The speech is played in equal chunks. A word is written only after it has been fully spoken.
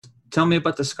tell me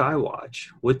about the Skywatch.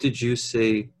 What did you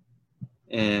see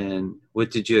and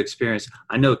what did you experience?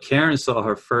 I know Karen saw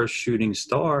her first shooting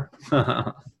star.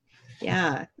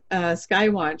 Yeah.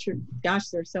 Skywatch. Gosh,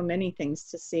 there's so many things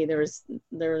to see. There are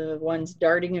the ones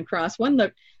darting across. One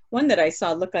that I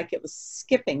saw looked like it was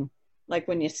skipping, like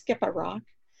when you skip a rock.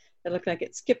 It looked like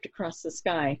it skipped across the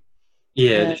sky.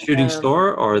 Yeah, the And shooting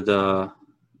star or the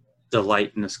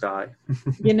light in the sky?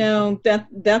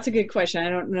 that's a good question. I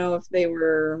don't know if they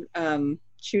were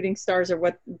shooting stars or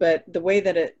what, but the way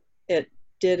that it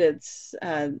did its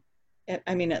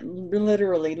it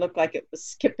literally looked like it was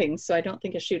skipping, so I don't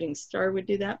think a shooting star would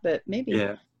do that, but maybe.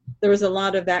 Yeah. There was a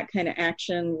lot of that kind of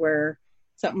action where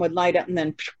something would light up and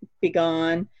then be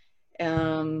gone.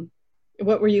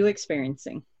 What were you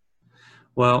experiencing?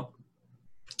 Well,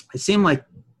 it seemed like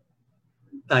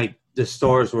the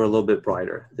stars were a little bit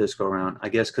brighter this go around. I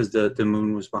guess because the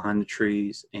moon was behind the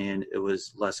trees and it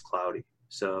was less cloudy.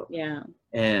 So Yeah.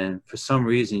 And for some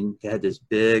reason, you had this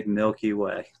big Milky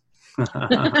Way.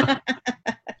 That's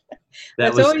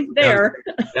always there.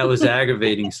 That was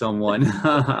aggravating someone.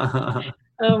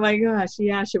 Oh my gosh.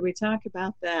 Yeah. Should we talk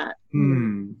about that?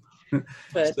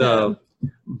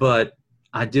 But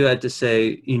I do have to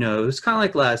say, it was kind of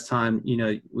like last time,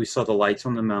 we saw the lights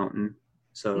on the mountain.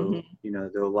 So,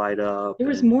 they'll light up. There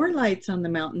was more lights on the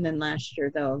mountain than last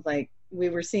year, though. Like we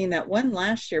were seeing that one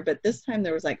last year, but this time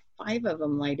there was like 5 of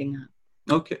them lighting up.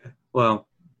 Okay. Well,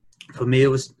 for me,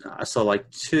 I saw like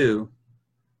 2,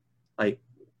 like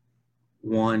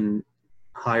one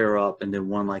higher up and then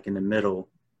one like in the middle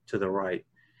to the right.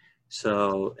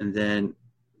 So, and then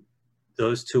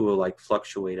those 2 will like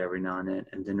fluctuate every now and then.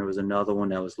 And then there was another one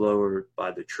that was lower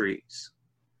by the trees.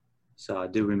 So I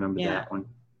do remember that one.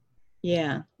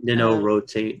 Yeah. Then it'll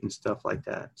rotate and stuff like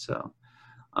that. So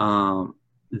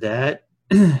that,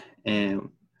 and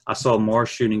I saw more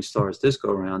shooting stars this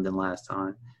go around than last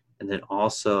time. And then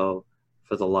also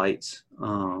for the lights,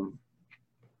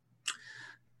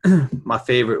 my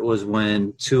favorite was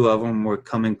when 2 of them were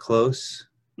coming close.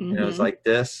 And it was like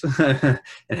this. And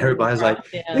everybody's like,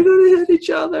 they're going to hit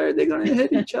each other. They're going to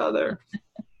hit each other.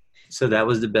 So that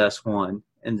was the best one.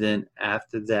 And then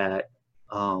after that,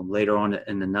 later on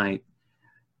in the night,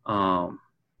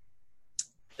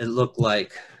 it looked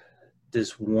like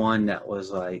this one that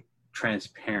was like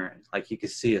transparent, like you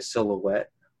could see a silhouette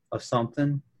of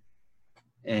something,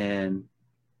 and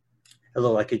it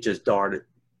looked like it just darted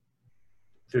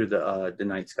through the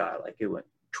night sky, like it went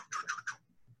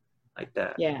like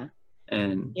that. Yeah.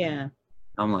 And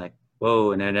I'm like,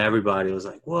 whoa, and then everybody was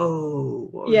like,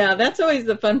 whoa. Yeah, that's always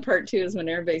the fun part too, is when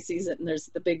everybody sees it and there's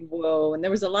the big whoa, and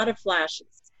there was a lot of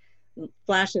flashes,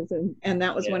 and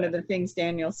that was one of the things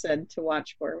Daniel said to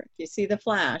watch for. If you see the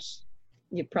flash,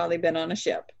 you've probably been on a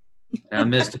ship. I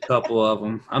missed a couple of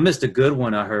them. I missed a good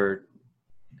one, I heard.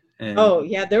 And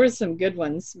there was some good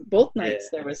ones both nights.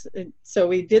 There was, so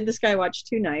we did the Skywatch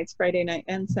 2 nights, Friday night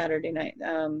and Saturday night,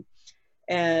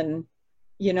 and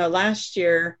last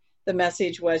year the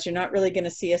message was, you're not really going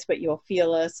to see us, but you'll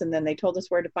feel us. And then they told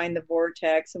us where to find the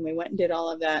vortex, and we went and did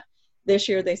all of that. This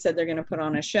year they said they're going to put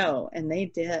on a show, and they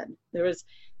did. There was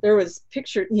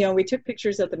picture, we took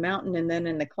pictures of the mountain, and then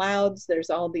in the clouds, there's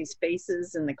all these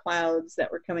faces in the clouds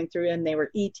that were coming through, and they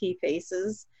were ET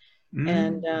faces.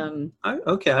 And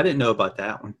okay, I didn't know about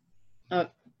that one.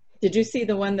 Did you see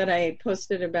the one that I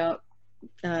posted about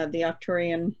the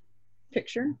Arcturian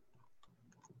picture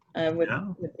with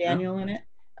Daniel in it?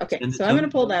 Okay, so I'm going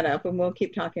to pull that up, and we'll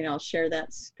keep talking. I'll share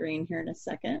that screen here in a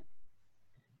second.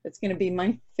 It's going to be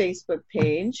my Facebook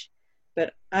page,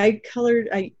 but I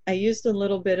used a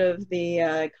little bit of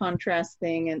the contrast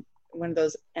thing and one of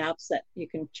those apps that you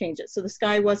can change it. So the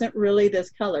sky wasn't really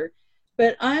this color,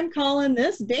 but I'm calling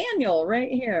this Daniel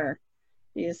right here.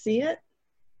 Do you see it?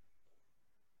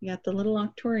 You got the little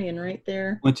Arcturian right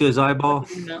there. Went to his eyeball.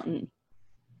 Mountain.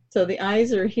 So the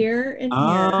eyes are here and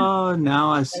here. Oh, now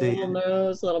I see. Little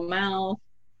nose, little mouth.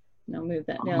 Now move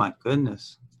that down. Oh my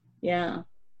goodness. Yeah.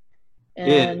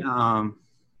 And now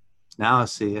I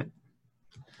see it.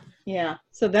 Yeah.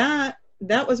 So that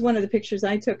was one of the pictures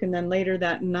I took, and then later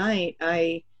that night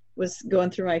I was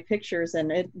going through my pictures,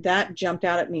 and that jumped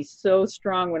out at me so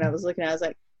strong when I was looking. I was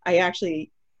like, I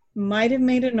actually might have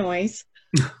made a noise.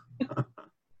 I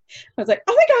was like,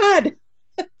 oh my God.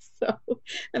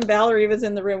 And Valerie was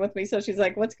in the room with me, so she's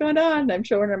like, what's going on? And I'm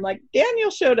showing her, I'm like, Daniel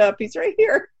showed up, he's right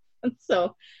here. And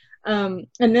so and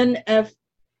then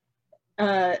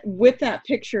with that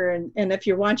picture, and if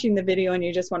you're watching the video and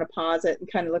you just want to pause it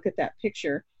and kind of look at that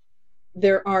picture,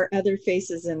 there are other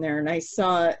faces in there. And I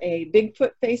saw a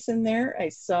Bigfoot face in there. I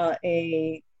saw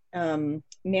a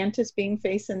mantis being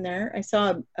face in there. I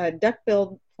saw a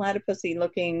duck-billed platypusy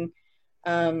looking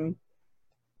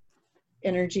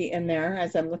energy in there.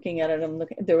 As I'm looking at it,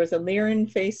 there was a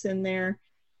Lyran face in there,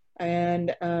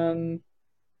 and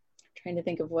trying to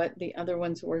think of what the other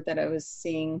ones were that I was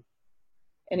seeing.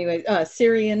 Anyway,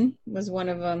 Syrian was one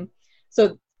of them.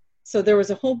 So there was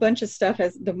a whole bunch of stuff.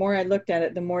 As the more I looked at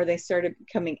it, the more they started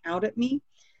coming out at me.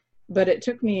 But it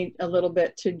took me a little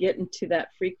bit to get into that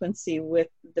frequency with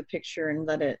the picture and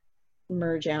let it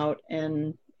merge out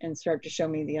and start to show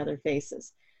me the other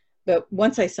faces. But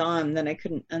once I saw them, then I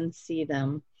couldn't unsee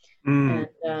them.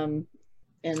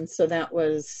 And so that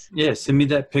was... Yeah, send me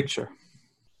that picture.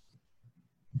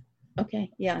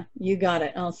 Okay, yeah, you got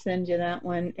it. I'll send you that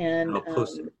one. And I'll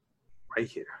post it right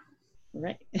here.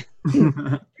 Right.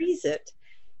 Freeze it.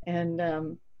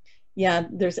 And yeah,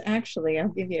 there's actually, I'll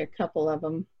give you a couple of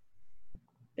them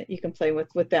that you can play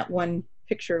with that one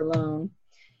picture alone.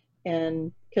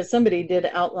 And because somebody did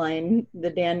outline the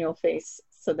Daniel face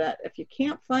so that if you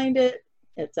can't find it,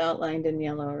 it's outlined in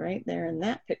yellow right there in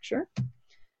that picture.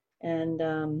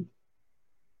 And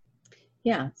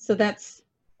yeah, so that's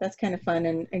kind of fun.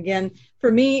 And again,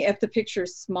 for me, if the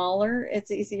picture's smaller,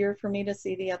 it's easier for me to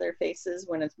see the other faces.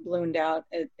 When it's ballooned out,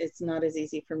 it's not as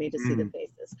easy for me to see the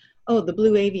faces. Oh, the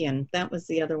blue avian, that was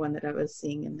the other one that I was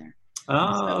seeing in there.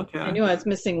 Oh, so okay. I knew I was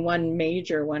missing one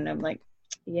major one. I'm like,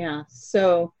 yeah.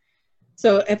 So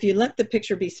if you let the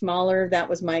picture be smaller, that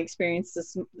was my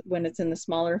experience. When it's in the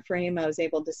smaller frame, I was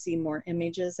able to see more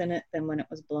images in it than when it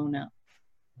was blown up.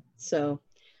 So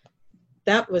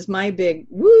that was my big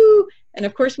woo. And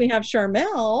of course we have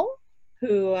Charmel,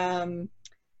 who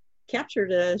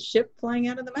captured a ship flying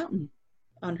out of the mountain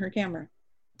on her camera.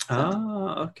 So,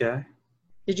 oh, okay.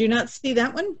 Did you not see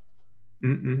that one?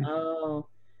 Mm-mm. Oh,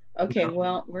 okay. No.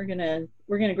 Well, we're gonna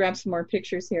grab some more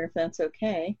pictures here if that's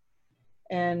okay.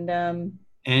 And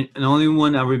the only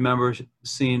one I remember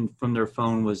seeing from their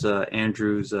phone was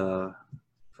Andrew's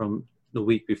from the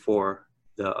week before,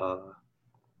 the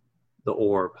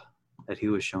orb that he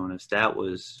was showing us. That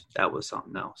was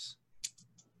something else.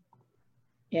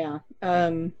 Yeah.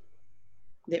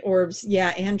 The orbs. Yeah,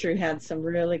 Andrew had some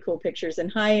really cool pictures.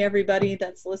 And hi everybody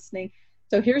that's listening.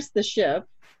 So here's the ship.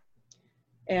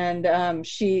 And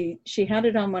she had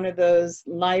it on one of those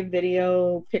live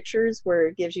video pictures where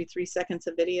it gives you 3 seconds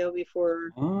of video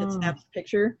before it snaps a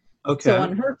picture. Okay. So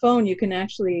on her phone, you can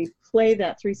actually play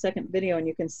that 3-second video and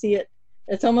you can see it.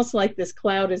 It's almost like this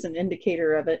cloud is an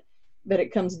indicator of it, but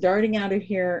it comes darting out of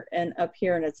here and up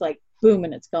here and it's like boom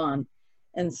and it's gone.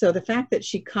 And so the fact that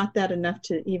she caught that enough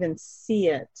to even see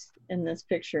it in this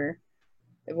picture,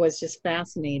 it was just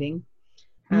fascinating.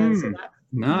 So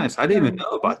nice. I didn't even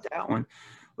know about that one.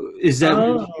 Is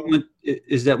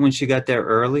that when she got there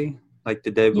early, like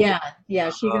the day before? Yeah,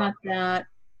 she got that.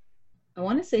 I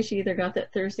want to say she either got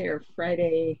that Thursday or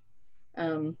Friday.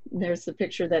 There's the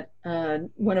picture that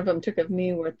one of them took of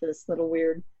me with this little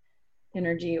weird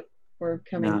energy orb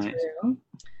coming through.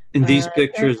 And these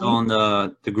pictures on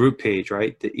the group page,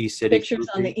 right? The eStudy pictures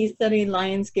on the eStudy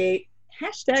Lionsgate.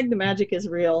 # The Magic Is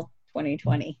Real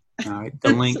 2020. All right, the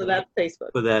link so that's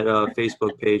Facebook. For that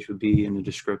Facebook page would be in the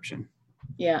description.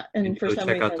 Yeah, and for some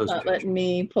reason it's not letting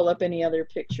me pull up any other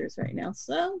pictures right now.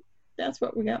 So that's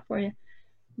what we got for you.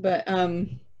 But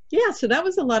yeah, so that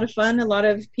was a lot of fun. A lot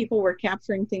of people were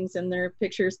capturing things in their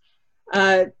pictures.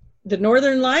 The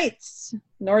Northern Lights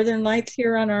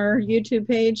here on our YouTube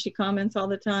page. She comments all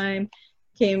the time.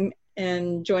 Came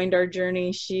and joined our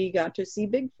journey. She got to see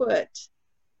Bigfoot.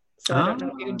 So I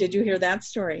don't know. Did you hear that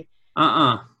story?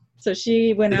 So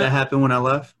she went out. Did that happen when I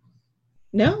left?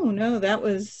 No, that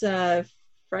was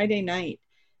Friday night.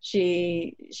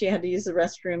 She had to use the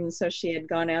restroom, so she had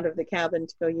gone out of the cabin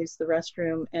to go use the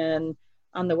restroom, and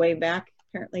on the way back,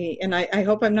 apparently, and I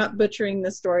hope I'm not butchering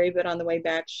the story, but on the way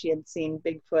back, she had seen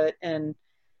Bigfoot, and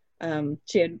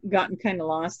she had gotten kind of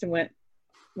lost and went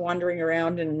wandering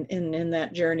around, and in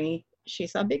that journey, she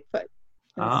saw Bigfoot.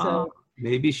 So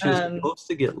maybe she was supposed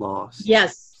to get lost.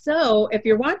 Yes. So if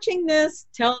you're watching this,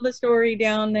 tell the story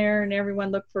down there, and everyone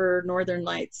look for Northern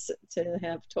Lights to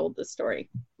have told the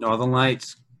story. Northern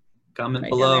Lights, comment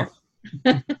below.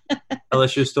 Tell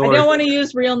us your story. I don't want to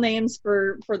use real names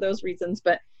for those reasons,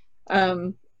 but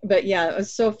yeah, it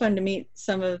was so fun to meet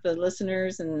some of the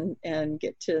listeners and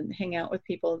get to hang out with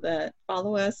people that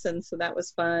follow us, and so that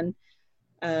was fun.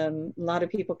 A lot of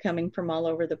people coming from all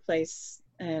over the place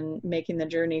and making the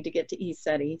journey to get to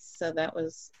eStudy, so that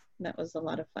was a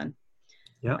lot of fun.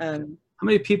 Yeah. How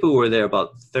many people were there?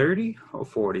 About 30 or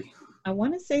 40? I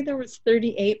want to say there was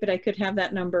 38, but I could have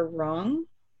that number wrong.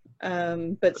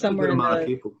 But somewhere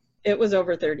in it was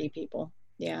over 30 people.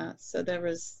 Yeah. So there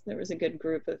was a good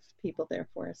group of people there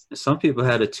for us. Some people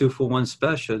had a 2-for-1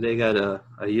 special. They got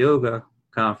a yoga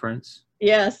conference.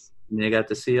 Yes. And they got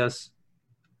to see us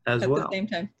as well. At the same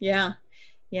time. Yeah.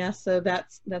 Yeah. So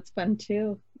that's fun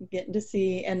too. Getting to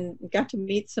see and got to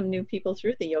meet some new people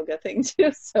through the yoga thing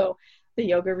too. So the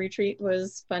yoga retreat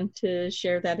was fun to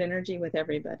share that energy with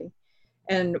everybody.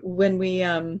 And when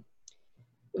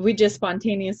we just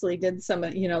spontaneously did some,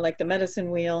 like the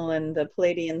medicine wheel and the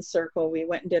Pleiadian circle, we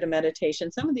went and did a meditation.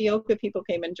 Some of the yoga people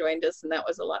came and joined us, and that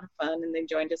was a lot of fun. And they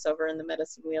joined us over in the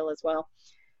medicine wheel as well.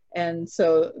 And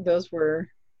so those were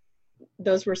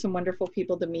some wonderful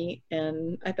people to meet.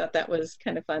 And I thought that was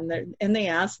kind of fun. And they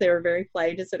asked, they were very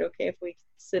polite. Is it okay if we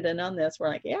sit in on this? We're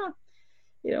like, yeah,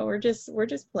 we're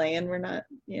just playing. We're not,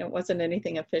 it wasn't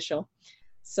anything official.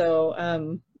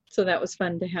 So, so that was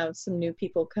fun to have some new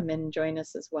people come in and join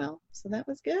us as well. So that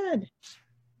was good.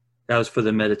 That was for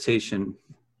the meditation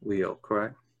wheel,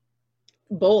 correct?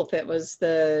 Both. It was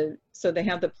so they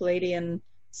have the Pleiadian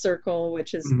circle,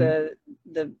 which is the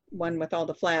one with all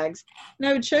the flags. And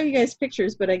I would show you guys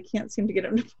pictures, but I can't seem to get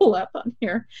them to pull up on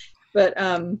here. But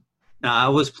now I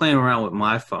was playing around with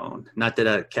my phone. Not that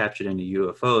I captured any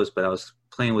UFOs, but I was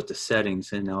playing with the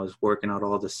settings, and I was working out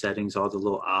all the settings, all the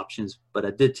little options. But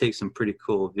I did take some pretty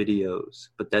cool videos.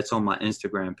 But that's on my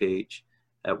Instagram page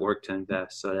at Work to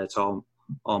Invest. So that's all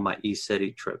my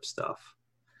ECETI trip stuff.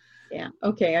 Yeah.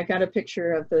 Okay. I got a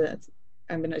picture of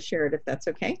I'm going to share it if that's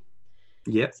okay.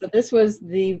 Yep. So this was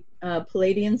the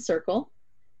Pleiadian circle,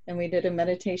 and we did a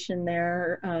meditation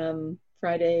there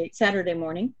Saturday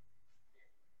morning.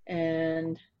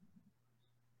 And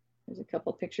there's a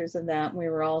couple pictures of that. We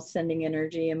were all sending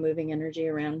energy and moving energy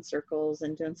around in circles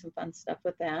and doing some fun stuff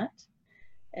with that.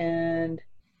 And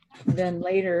then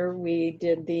later we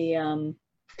did the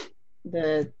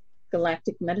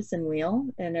galactic medicine wheel,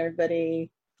 and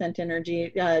everybody sent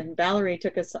energy. Valerie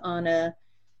took us on a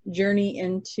journey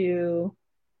into,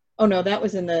 that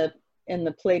was in the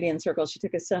Pleiadian circle. She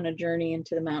took us on a journey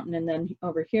into the mountain, and then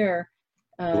over here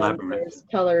there's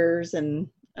colors, and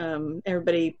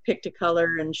everybody picked a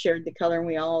color and shared the color, and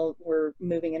we all were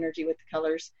moving energy with the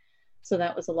colors. So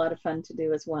that was a lot of fun to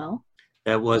do as well.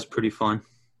 That was pretty fun.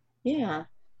 Yeah.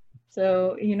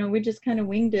 So, we just kind of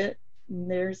winged it.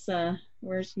 And there's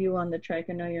where's you on the trike?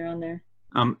 I know you're on there.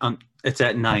 It's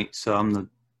at night, so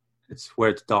it's where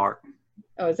it's dark.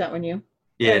 Oh, is that when you?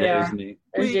 Yeah, that is me.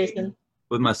 There's Jason.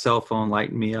 With my cell phone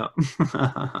lighting me up.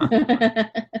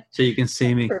 So you can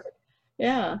see me. Perfect.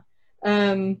 Yeah.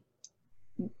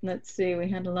 Let's see, we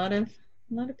had a lot of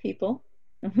people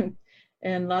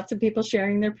and lots of people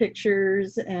sharing their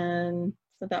pictures, and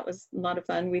so that was a lot of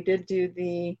fun. We did do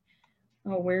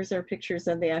where's our pictures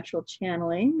of the actual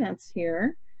channeling? That's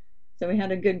here. So we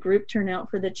had a good group turnout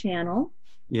for the channel.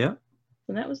 Yeah.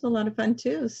 So that was a lot of fun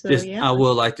too. So yeah. I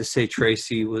will like to say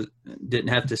Tracy didn't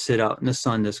have to sit out in the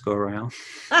sun this go around.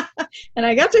 And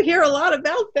I got to hear a lot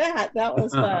about that. That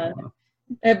was fun.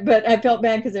 But I felt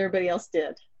bad because everybody else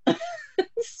did.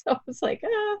 So it's like,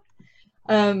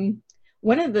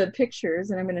 one of the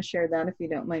pictures, and I'm going to share that if you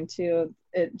don't mind too.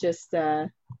 It just,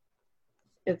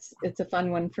 it's a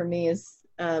fun one for me. Is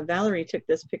Valerie took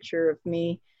this picture of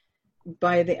me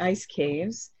by the ice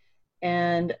caves,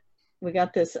 and we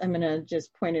got this. I'm going to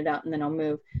just point it out and then I'll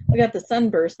move. We got the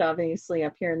sunburst obviously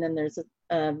up here, and then there's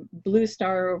a blue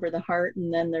star over the heart,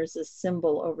 and then there's a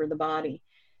symbol over the body,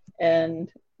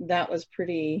 and that was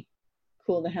pretty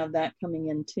cool to have that coming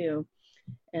in too.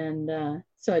 And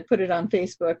so I put it on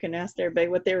Facebook and asked everybody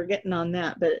what they were getting on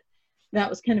that. But that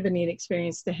was kind of a neat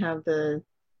experience to have the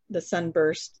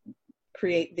sunburst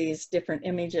create these different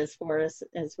images for us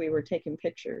as we were taking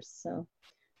pictures. So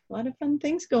a lot of fun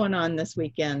things going on this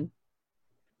weekend.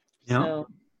 Yeah. So,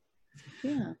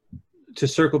 yeah. To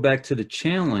circle back to the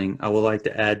channeling, I would like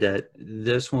to add that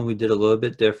this one we did a little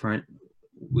bit different.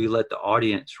 We let the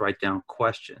audience write down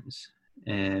questions,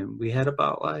 and we had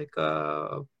about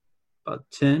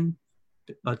 10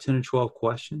 or 12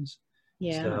 questions.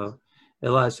 Yeah. So it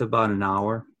lasted about an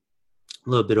hour, a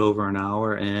little bit over an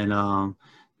hour, and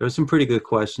there were some pretty good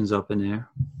questions up in there.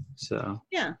 So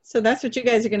yeah, so that's what you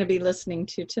guys are going to be listening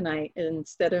to tonight.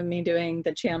 Instead of me doing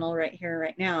the channel right here,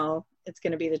 right now, it's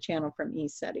going to be the channel from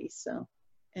ECETI. So,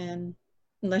 and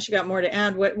unless you got more to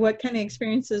add, what kind of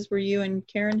experiences were you and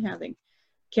Karen having?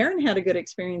 Karen had a good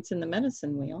experience in the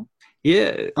medicine wheel.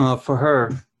 Yeah, for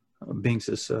her, Binks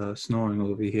is snoring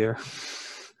over here.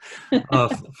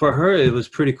 For her, it was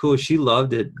pretty cool. She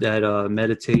loved it, that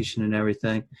meditation and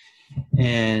everything.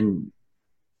 And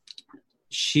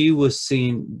she was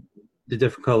seeing the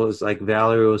different colors. Like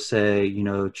Valerie will say,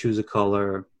 choose a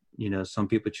color some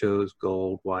people chose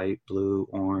gold, white, blue,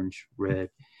 orange, red.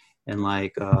 And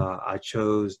like, I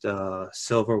chose the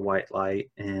silver white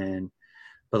light.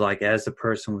 But like, as the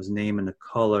person was naming the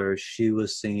color, she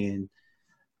was seeing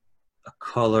a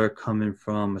color coming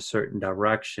from a certain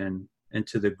direction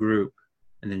into the group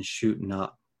and then shooting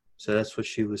up. So that's what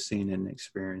she was seeing and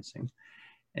experiencing.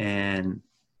 And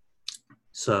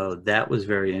so that was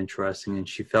very interesting. And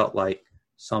she felt like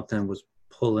something was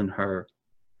pulling her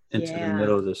into the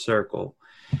middle of the circle.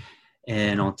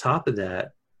 And on top of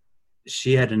that,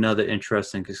 she had another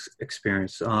interesting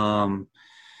experience.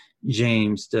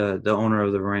 James, the owner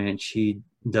of the ranch, he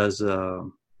does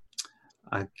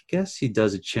I guess he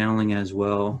does a channeling as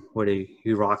well, where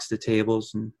he rocks the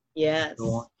tables and so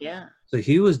on. Yeah. So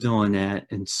he was doing that,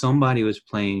 and somebody was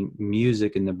playing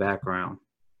music in the background,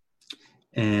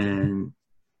 and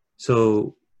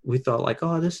so we thought like,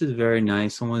 oh, this is very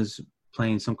nice. Someone's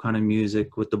playing some kind of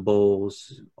music with the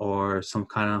bowls or some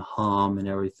kind of hum and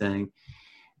everything.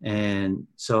 And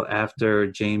so after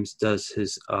James does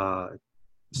his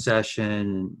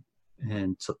session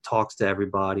and talks to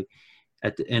everybody,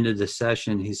 at the end of the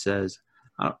session, he says,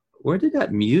 where did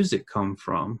that music come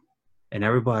from? And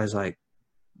everybody's like,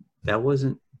 that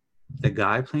wasn't the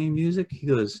guy playing music? He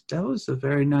goes, that was a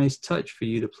very nice touch for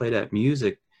you to play that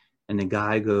music. And the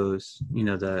guy goes,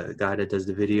 the guy that does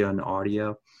the video and the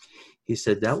audio, he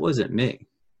said, that wasn't me.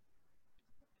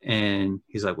 And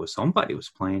he's like, well, somebody was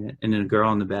playing it. And then a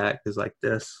girl in the back is like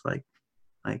this, like,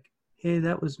 hey,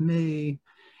 that was me.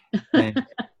 And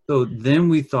so then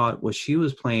we thought, well, she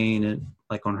was playing it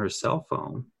like on her cell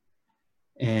phone.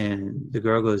 And the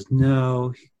girl goes,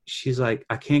 no. She's like,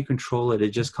 I can't control it. It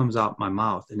just comes out my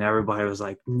mouth. And everybody was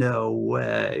like, no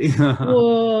way.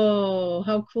 Whoa,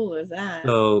 how cool is that?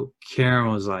 So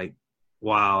Karen was like,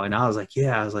 wow. And I was like,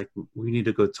 yeah. I was like, we need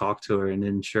to go talk to her. And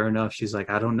then sure enough, she's like,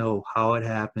 I don't know how it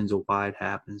happens or why it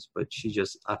happens, but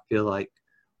I feel like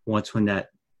once when that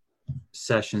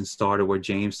session started where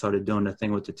James started doing the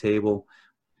thing with the table,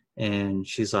 and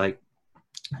she's like,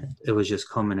 it was just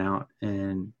coming out.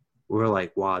 And we're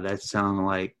like, wow, that sounded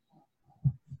like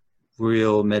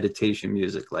real meditation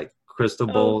music, like crystal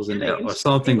bowls or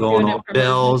something going on,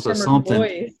 bells or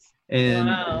something. And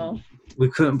wow. We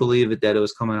couldn't believe it that it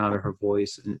was coming out of her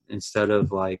voice instead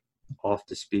of like off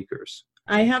the speakers.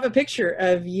 I have a picture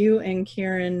of you and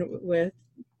Karen with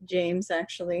James,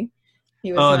 actually.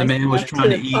 He was the man was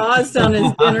trying to eat. Paused on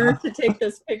his dinner to take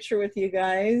this picture with you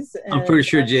guys. And I'm pretty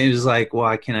sure James is like,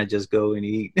 why can't I just go and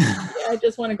eat? Yeah, I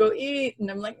just want to go eat.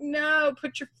 And I'm like, no,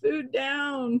 put your food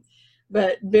down.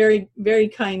 But very, very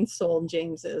kind soul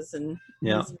James is. And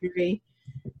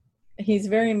he's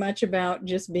very much about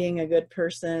just being a good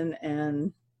person.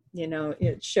 And,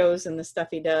 it shows in the stuff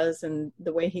he does and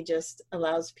the way he just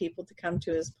allows people to come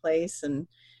to his place and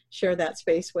share that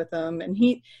space with them. And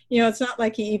he, it's not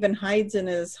like he even hides in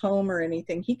his home or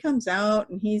anything. He comes out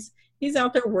and he's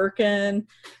out there working.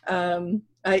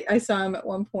 I saw him at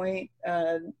one point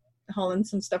hauling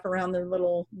some stuff around their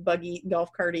little buggy,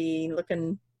 golf carty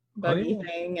looking buggy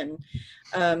thing.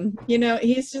 And,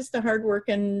 he's just a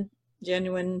hardworking,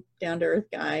 genuine, down-to-earth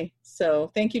guy.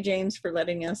 So thank you, James, for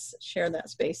letting us share that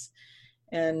space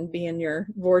and be in your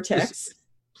vortex.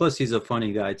 Plus, he's a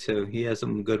funny guy too. He has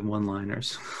some good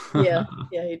one-liners. yeah,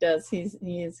 he does. He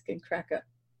is a good crack up,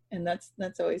 and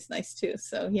that's always nice too.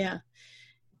 So yeah,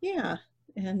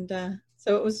 and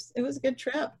so it was a good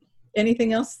trip.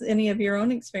 Anything else? Any of your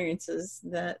own experiences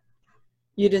that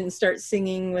you didn't start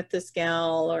singing with this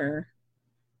gal or?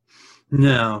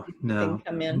 No.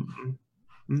 Come in.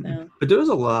 No. But there was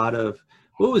a lot of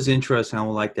what was interesting. I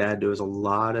would like to add. There was a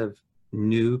lot of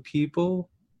new people,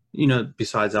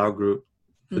 besides our group.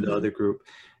 For the other group,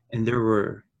 and there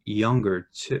were younger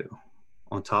too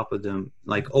on top of them,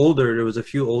 like older. There was a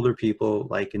few older people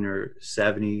like in their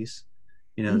 70s,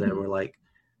 that were like,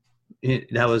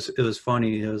 it was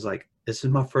funny. It was like, this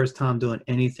is my first time doing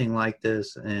anything like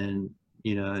this. And,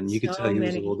 and you could tell he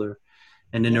was older.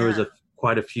 And then there was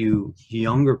quite a few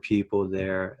younger people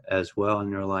there as well.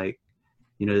 And they're like,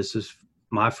 this is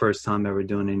my first time ever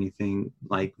doing anything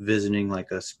like visiting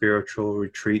like a spiritual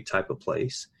retreat type of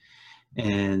place.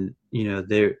 And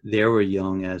they were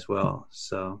young as well.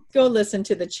 So go listen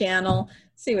to the channel,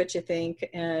 see what you think,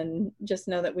 and just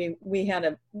know that we had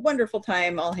a wonderful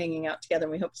time all hanging out together,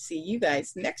 and we hope to see you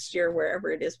guys next year wherever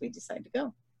it is we decide to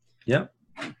go. Yep.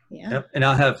 And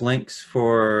I'll have links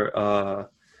for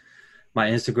my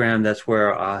Instagram. That's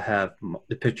where I have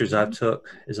the pictures I've took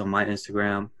is on my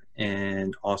Instagram,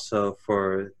 and also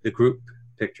for the group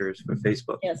pictures for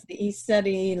Facebook. Yes, the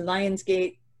ECETI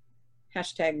Lionsgate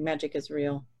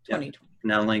 #MagicIsReal 2020.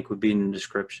 And that link would be in the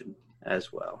description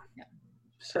as well. Yeah.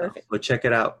 Perfect. Go check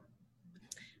it out.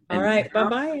 All right.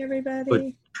 Bye-bye, everybody. But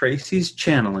Tracy's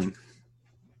channeling.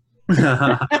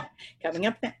 Coming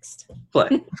up next.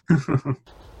 Play.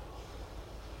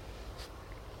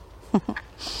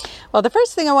 Well, the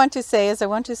first thing I want to say is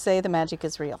the magic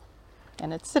is real.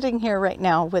 And it's sitting here right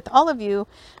now with all of you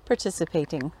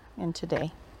participating in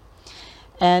today.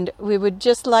 And we would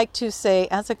just like to say,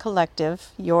 as a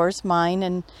collective, yours,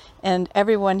 mine, and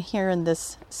everyone here in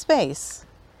this space,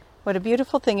 what a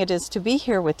beautiful thing it is to be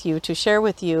here with you, to share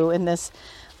with you in this,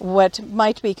 what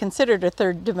might be considered a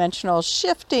third dimensional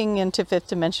shifting into fifth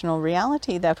dimensional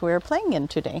reality that we're playing in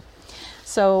today.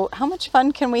 So how much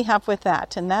fun can we have with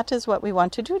that? And that is what we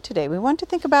want to do today. We want to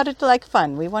think about it like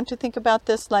fun. We want to think about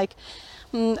this like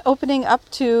opening up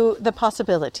to the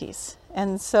possibilities.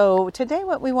 And so today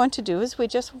what we want to do is we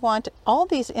just want all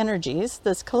these energies,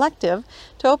 this collective,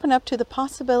 to open up to the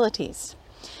possibilities,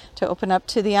 to open up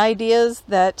to the ideas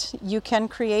that you can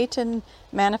create and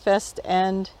manifest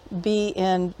and be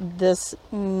in this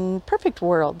perfect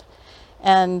world.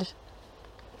 And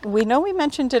we know we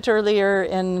mentioned it earlier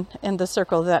in the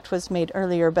circle that was made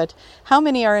earlier, but how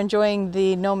many are enjoying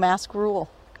the no mask rule?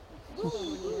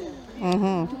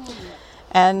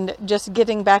 And just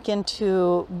getting back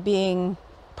into being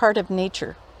part of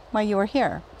nature while you are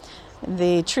here.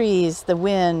 The trees, the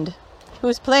wind.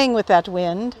 Who's playing with that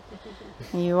wind?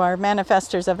 You are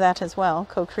manifestors of that as well,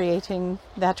 co-creating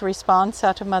that response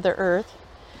out of Mother Earth.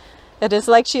 It is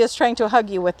like she is trying to hug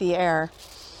you with the air.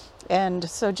 And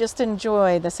so just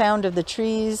enjoy the sound of the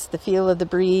trees, the feel of the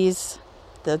breeze,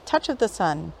 the touch of the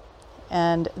sun,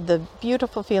 and the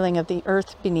beautiful feeling of the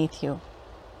earth beneath you.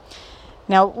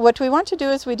 Now, what we want to do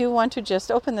is we do want to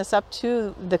just open this up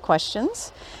to the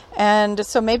questions. And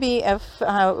so maybe if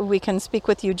we can speak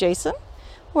with you, Jason,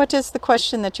 what is the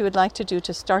question that you would like to do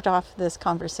to start off this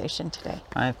conversation today?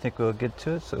 I think we'll get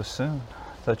to it so soon.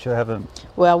 Thought you haven't.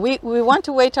 Well, we want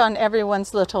to wait on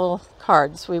everyone's little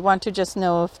cards. We want to just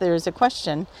know if there's a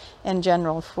question in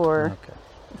general for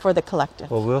the collective.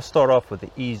 Well, we'll start off with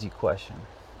the easy question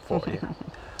for you.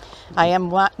 I am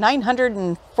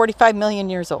 945 million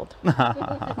years old.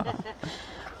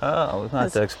 Oh, we've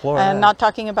not to explore I'm that. not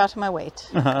talking about my weight.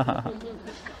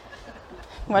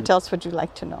 What else would you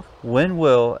like to know? When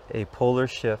will a polar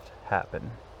shift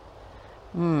happen?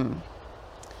 Well,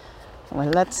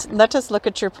 let us look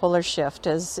at your polar shift.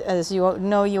 As you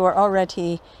know, you are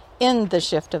already in the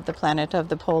shift of the planet, of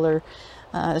the polar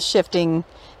shifting.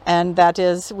 And that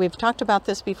is, we've talked about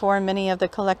this before in many of the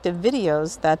collective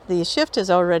videos, that the shift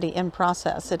is already in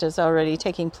process. It is already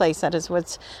taking place. That is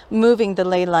what's moving the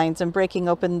ley lines and breaking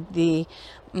open the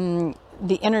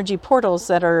energy portals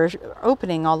that are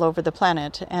opening all over the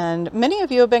planet. And many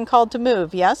of you have been called to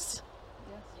move, yes?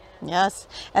 Yes.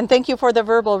 And thank you for the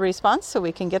verbal response, so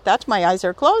we can get that. My eyes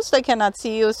are closed. I cannot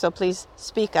see you, so please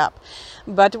speak up.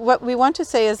 But what we want to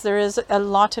say is there is a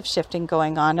lot of shifting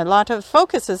going on. A lot of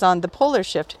focus is on the polar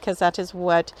shift, because that is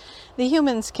what the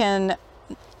humans can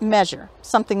measure.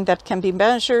 Something that can be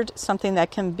measured, something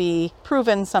that can be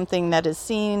proven, something that is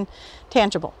seen,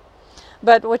 tangible.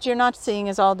 But what you're not seeing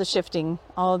is all the shifting.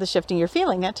 You're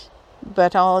feeling it,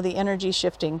 but all the energy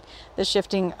shifting. The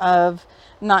shifting of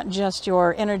not just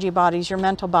your energy bodies, your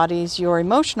mental bodies, your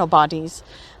emotional bodies,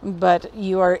 but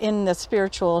you are in the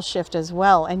spiritual shift as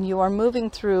well. And you are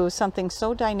moving through something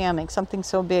so dynamic, something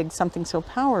so big, something so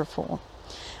powerful,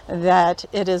 that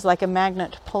it is like a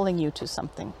magnet pulling you to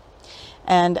something.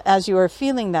 And as you are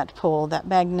feeling that pull, that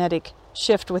magnetic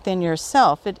shift within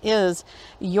yourself, it is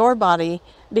your body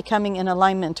becoming in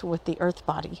alignment with the earth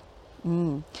body.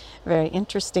 Very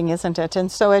interesting, isn't it?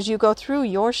 And so as you go through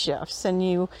your shifts,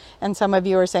 and some of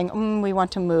you are saying, we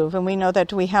want to move, and we know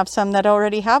that we have some that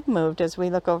already have moved, as we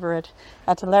look over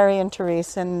at Larry and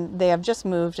Therese, and they have just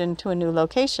moved into a new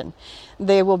location.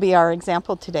 They will be our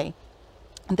example today.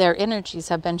 Their energies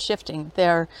have been shifting.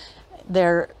 Their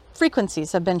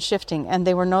frequencies have been shifting, and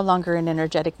they were no longer an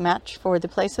energetic match for the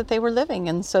place that they were living,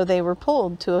 and so they were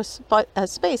pulled to a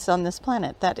space on this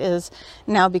planet that is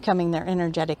now becoming their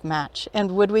energetic match.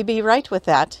 And would we be right with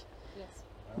that?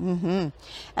 Yes.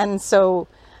 And so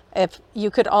if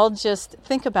you could all just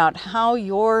think about how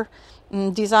your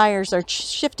desires are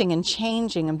shifting and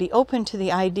changing, and be open to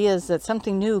the ideas that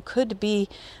something new could be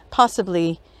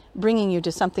possibly bringing you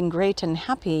to something great and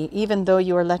happy, even though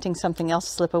you are letting something else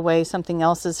slip away, something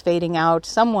else is fading out,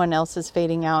 someone else is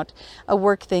fading out, a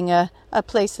work thing, a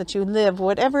place that you live,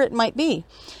 whatever it might be.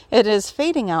 It is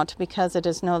fading out because it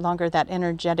is no longer that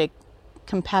energetic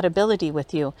compatibility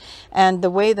with you. And the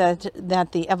way that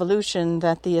the evolution,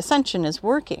 that the ascension is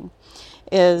working,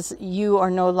 is you are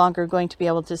no longer going to be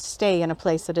able to stay in a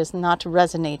place that is not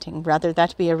resonating. Rather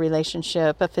that be a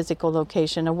relationship, a physical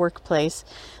location, a workplace,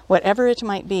 whatever it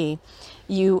might be,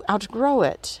 you outgrow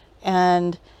it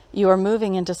and you are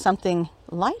moving into something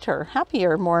lighter,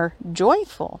 happier, more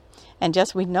joyful. And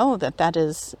yes, we know that that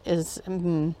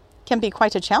can be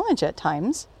quite a challenge at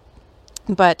times,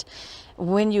 but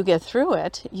when you get through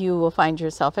it, you will find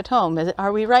yourself at home.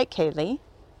 Are we right, Kaylee?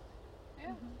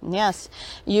 Yeah. Yes.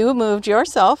 You moved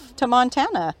yourself to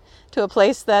Montana, to a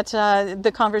place that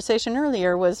the conversation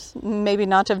earlier was maybe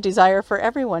not of desire for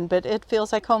everyone, but it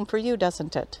feels like home for you,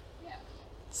 doesn't it? Yeah.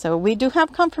 So we do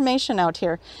have confirmation out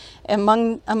here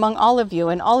among all of you,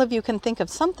 and all of you can think of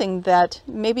something that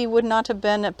maybe would not have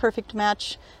been a perfect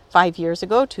match 5 years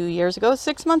ago, 2 years ago,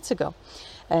 6 months ago.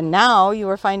 And now you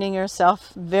are finding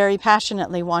yourself very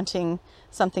passionately wanting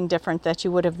something different that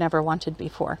you would have never wanted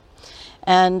before.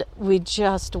 And we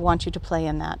just want you to play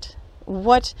in that.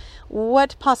 What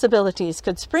possibilities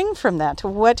could spring from that?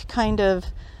 What kind of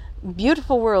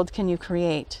beautiful world can you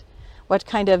create? What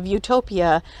kind of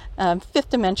utopia, fifth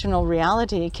dimensional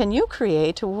reality can you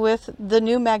create with the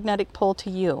new magnetic pole to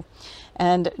you?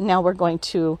 And now we're going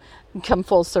to come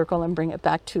full circle and bring it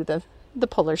back to the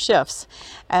polar shifts.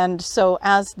 And so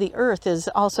as the Earth is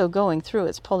also going through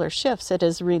its polar shifts, it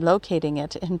is relocating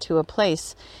it into a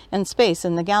place in space,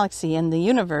 in the galaxy, in the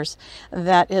universe,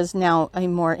 that is now a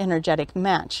more energetic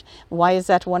match. Why is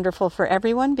that wonderful for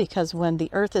everyone? Because when the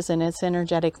Earth is in its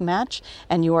energetic match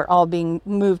and you are all being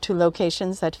moved to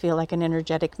locations that feel like an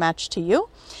energetic match to you,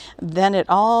 then it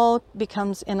all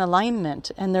becomes in alignment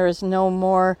and there is no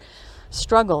more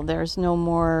struggle, there's no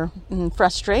more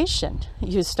frustration.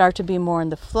 You start to be more in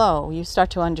the flow, you start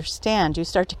to understand, you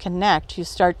start to connect, you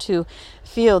start to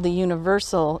feel the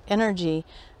universal energy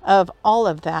of all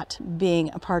of that being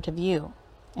a part of you,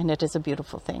 and it is a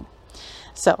beautiful thing.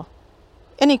 So,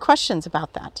 any questions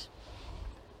about that?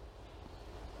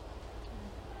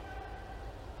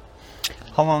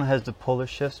 How long has the polar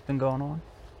shifts been going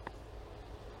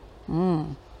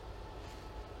on?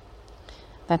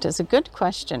 That is a good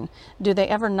question. Do they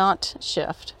ever not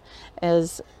shift?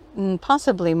 Is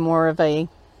possibly more of a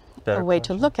way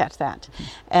to look at that.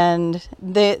 And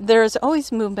there's always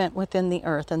movement within the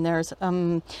Earth, and there's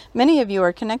many of you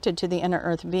are connected to the inner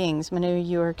Earth beings. Many of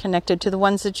you are connected to the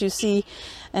ones that you see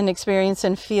and experience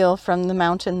and feel from the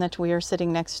mountain that we are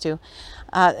sitting next to.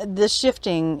 The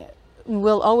shifting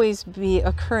will always be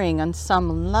occurring on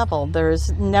some level. There's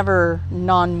never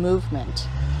non-movement.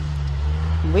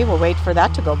 We will wait for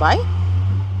that to go by.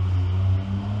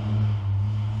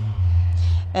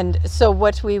 And so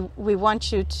what we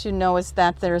want you to know is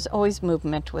that there's always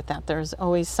movement with that. There's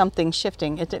always something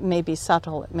shifting. It may be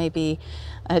subtle. It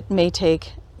may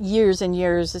take years and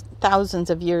years,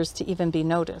 thousands of years to even be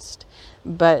noticed.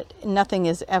 But nothing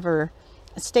is ever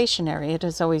stationary. It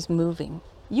is always moving.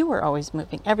 You are always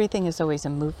moving. Everything is always a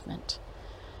movement.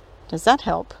 Does that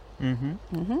help? Mm-hmm.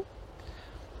 Mm-hmm.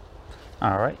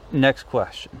 All right, next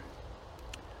question.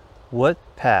 What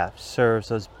path serves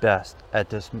us best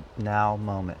at this now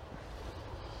moment?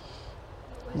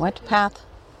 What path?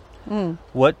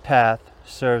 What path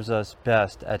serves us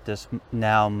best at this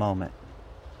now moment?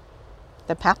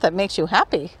 The path that makes you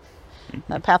happy.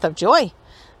 The path of joy.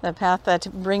 The path that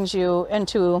brings you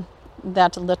into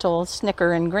that little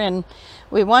snicker and grin.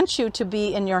 We want you to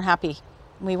be in your happy.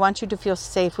 We want you to feel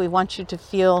safe. We want you to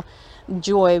feel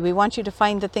joy. We want you to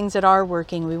find the things that are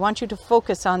working. We want you to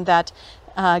focus on that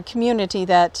community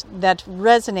that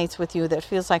resonates with you, that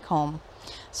feels like home.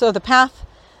 So the path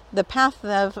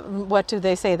of, what do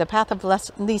they say? The path of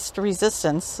least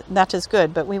resistance, that is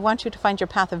good, but we want you to find your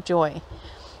path of joy.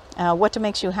 What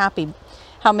makes you happy?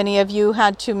 How many of you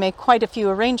had to make quite a few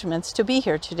arrangements to be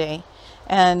here today?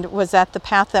 And was that the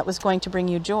path that was going to bring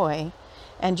you joy?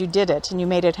 And you did it, and you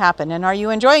made it happen. And are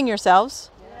you enjoying yourselves?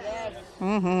 Yes.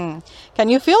 Mm-hmm. Can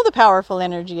you feel the powerful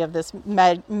energy of this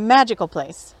magical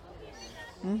place?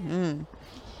 Mm-hmm.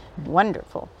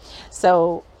 Wonderful.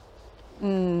 So,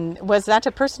 was that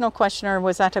a personal question, or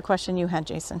was that a question you had,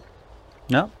 Jason?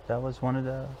 No, that was one of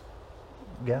the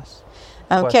guests.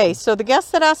 Okay, questions. So the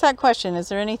guest that asked that question, is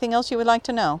there anything else you would like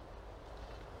to know?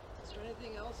 Is there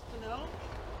anything else to know?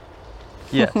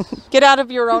 Yes. Get out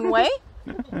of your own way.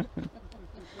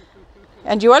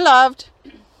 And you are loved.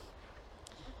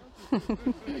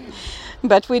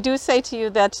 But we do say to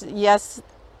you that, yes,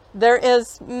 there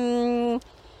is... we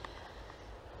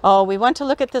want to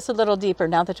look at this a little deeper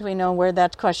now that we know where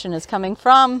that question is coming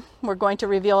from. We're going to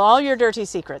reveal all your dirty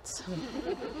secrets.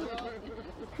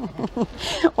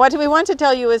 What we want to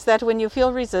tell you is that when you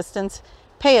feel resistance,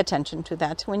 pay attention to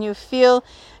that. When you feel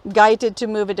guided to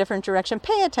move a different direction,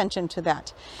 pay attention to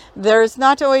that. There's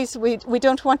not always, we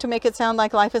don't want to make it sound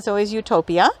like life is always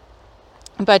utopia.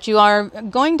 But you are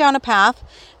going down a path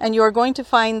and you are going to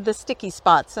find the sticky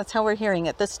spots. That's how we're hearing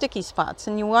it, the sticky spots.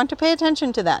 And you want to pay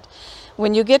attention to that.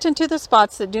 When you get into the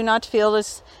spots that do not feel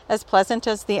as pleasant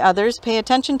as the others, pay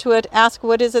attention to it. Ask,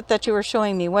 what is it that you are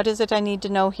showing me? What is it I need to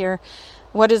know here?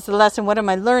 What is the lesson? What am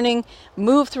I learning?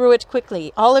 Move through it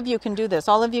quickly. All of you can do this.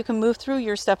 All of you can move through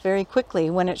your stuff very quickly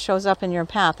when it shows up in your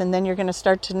path. And then you're going to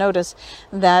start to notice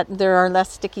that there are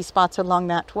less sticky spots along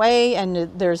that way. And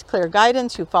there's clear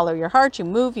guidance. You follow your heart. You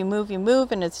move, you move, you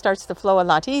move. And it starts to flow a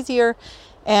lot easier.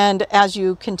 And as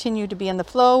you continue to be in the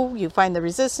flow, you find the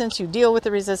resistance. You deal with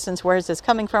the resistance. Where is this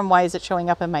coming from? Why is it showing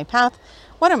up in my path?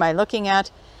 What am I looking at?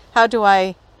 How do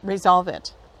I resolve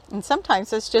it? And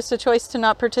sometimes it's just a choice to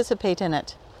not participate in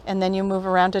it. And then you move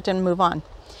around it and move on.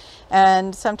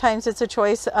 And sometimes it's a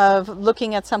choice of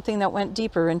looking at something that went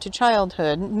deeper into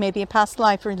childhood, maybe a past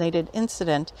life related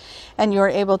incident. And you're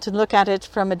able to look at it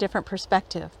from a different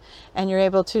perspective. And you're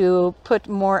able to put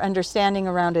more understanding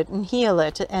around it and heal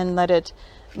it and let it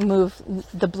move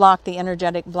the block, the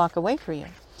energetic block away for you.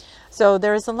 So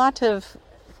there's a lot of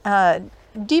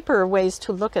deeper ways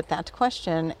to look at that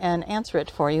question and answer it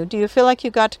for you. Do you feel like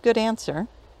you got a good answer?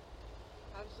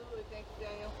 Absolutely. Thank you,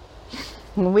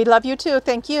 Daniel. We love you too.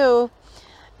 Thank you.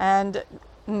 And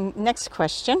next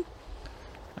question.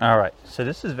 All right. So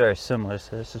this is very similar.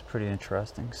 So this is pretty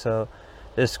interesting. So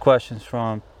this question's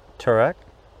from Tarek.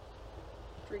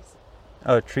 Teresa.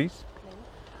 Oh, Treese.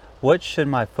 What should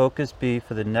my focus be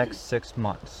for the next 6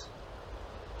 months?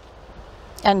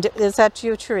 And is that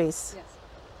you, Therese? Yes.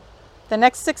 The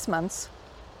next 6 months.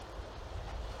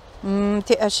 You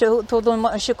have some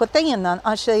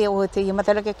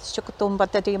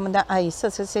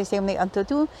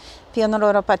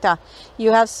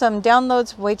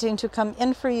downloads waiting to come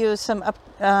in for you, some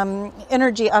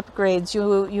energy upgrades.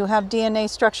 You have DNA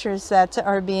structures that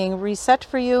are being reset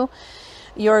for you.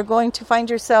 You're going to find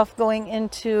yourself going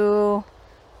into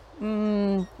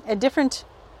a different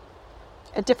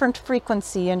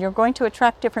frequency, and you're going to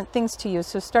attract different things to you.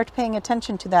 So start paying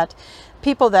attention to that.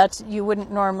 People that you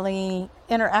wouldn't normally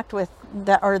interact with,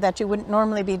 that you wouldn't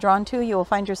normally be drawn to, you will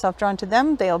find yourself drawn to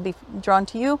them. They'll be drawn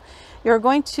to you. You're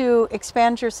going to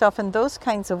expand yourself in those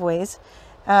kinds of ways.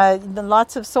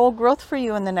 Lots of soul growth for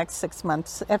you in the next 6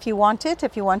 months. If you want it,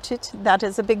 that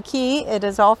is a big key. It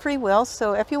is all free will.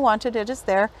 So if you want it, it is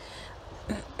there.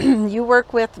 You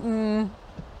work with...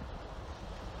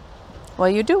 Well,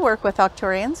 you do work with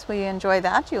Arcturians. We enjoy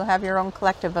that. You have your own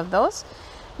collective of those.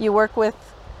 You work with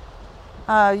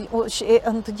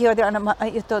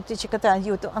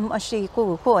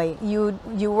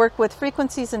you work with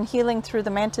frequencies and healing through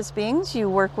the mantis beings. You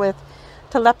work with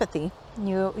telepathy.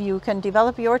 You can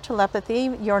develop your telepathy,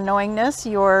 your knowingness,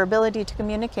 your ability to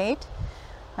communicate.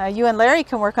 You and Larry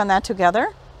can work on that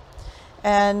together.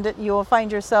 And you will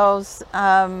find yourselves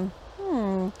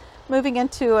moving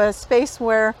into a space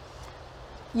where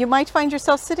you might find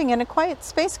yourself sitting in a quiet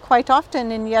space quite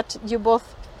often, and yet you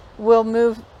both will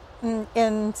move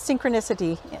in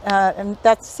synchronicity. And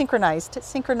that's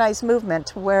synchronized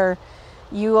movement, where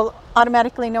you will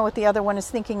automatically know what the other one is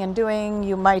thinking and doing.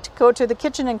 You might go to the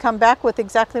kitchen and come back with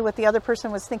exactly what the other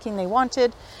person was thinking they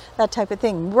wanted, that type of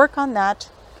thing. Work on that.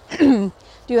 Do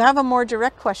you have a more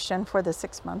direct question for the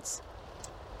 6 months?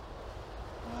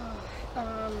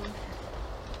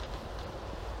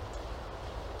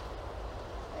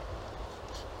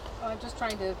 I'm just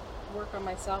trying to work on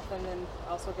myself and then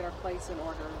also get our place in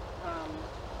order.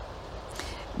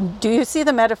 Do you see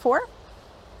the metaphor?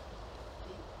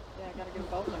 Yeah, I got to get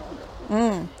both in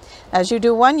order. As you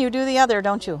do one, you do the other,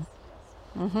 don't you?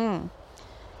 Mm-hmm.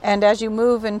 And as you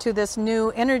move into this new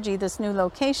energy, this new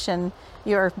location,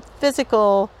 your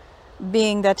physical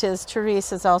being, that is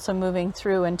Therese, is also moving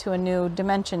through into a new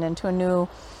dimension, into a new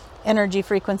energy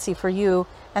frequency for you.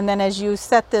 And then as you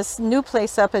set this new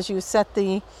place up, as you set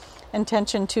the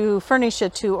intention to furnish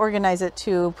it, to organize it,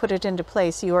 to put it into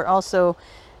place, you are also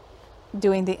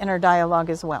doing the inner dialogue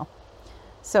as well.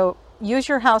 So use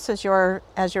your house as your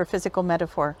physical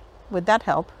metaphor. Would that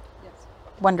help? Yes.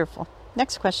 Wonderful.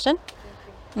 Next question.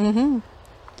 Thank you.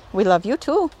 We love you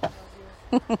too. Love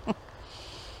you.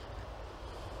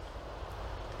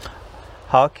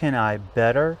 How can I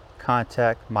better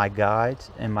contact my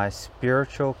guides and my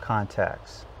spiritual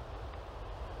contacts?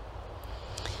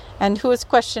 And whose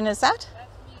question is that?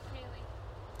 That's me,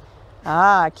 Kaylee.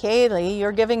 Ah, Kaylee,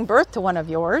 you're giving birth to one of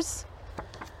yours.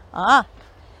 Ah,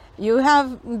 you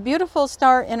have beautiful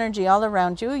star energy all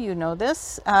around you. You know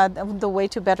this. The way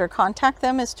to better contact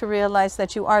them is to realize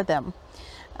that you are them.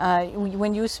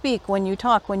 When you speak, when you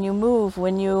talk, when you move,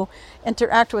 when you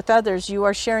interact with others, you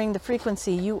are sharing the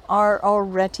frequency. You are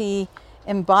already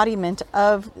embodiment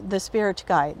of the spirit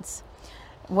guides.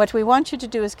 What we want you to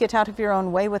do is get out of your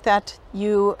own way with that.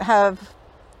 You have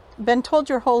been told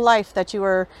your whole life that you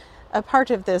are a part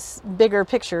of this bigger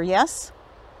picture, yes?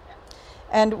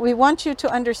 And we want you to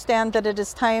understand that it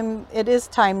is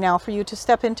time now for you to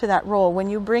step into that role. When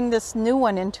you bring this new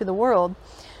one into the world,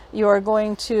 you are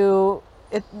going to,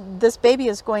 this baby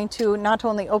is going to not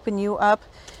only open you up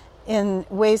in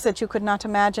ways that you could not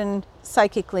imagine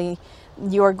psychically,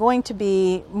 you are going to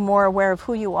be more aware of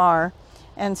who you are.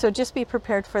 And so just be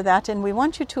prepared for that. And we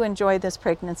want you to enjoy this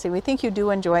pregnancy. We think you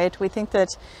do enjoy it. We think that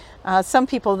some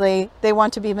people, they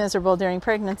want to be miserable during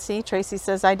pregnancy. Tracy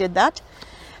says, I did that.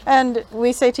 And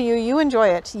we say to you, you enjoy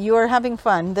it. You are having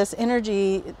fun. This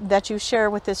energy that you share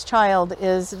with this child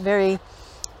is very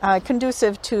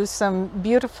conducive to some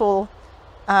beautiful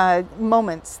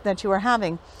moments that you are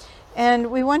having.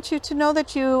 And we want you to know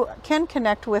that you can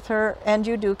connect with her, and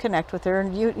you do connect with her.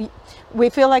 And we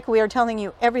feel like we are telling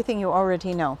you everything you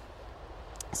already know.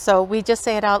 So we just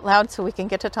say it out loud so we can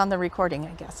get it on the recording,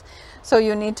 I guess. So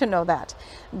you need to know that.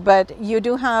 But you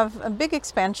do have a big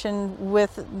expansion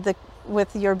with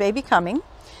your baby coming.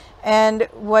 And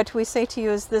what we say to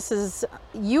you is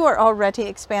you are already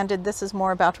expanded. This is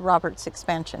more about Robert's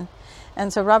expansion.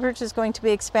 And so Robert is going to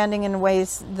be expanding in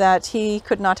ways that he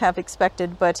could not have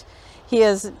expected, but he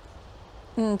is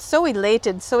so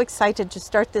elated, so excited to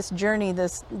start this journey,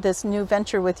 this new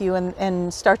venture with you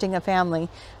and starting a family,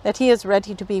 that he is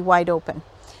ready to be wide open.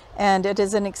 And it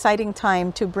is an exciting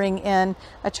time to bring in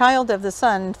a child of the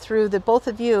sun through the both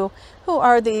of you, who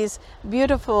are these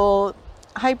beautiful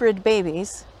hybrid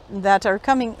babies that are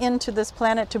coming into this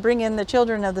planet to bring in the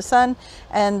children of the sun,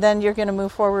 and then you're going to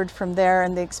move forward from there,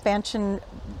 and the expansion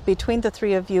between the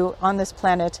three of you on this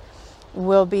planet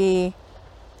will be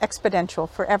exponential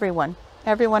for everyone.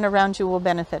 Everyone around you will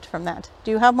benefit from that.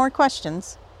 Do you have more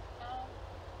questions?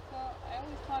 So I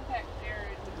always contact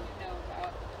Jared, which you know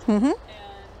about. Mm-hmm.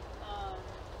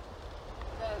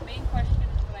 And the main question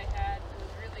that I had was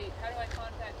really, how do I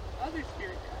contact other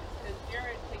spirit guides? Because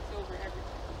Jared takes over everything.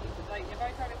 He's like, if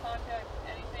I try to contact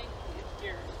anything, it's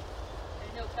Jared. And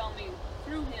he'll tell me,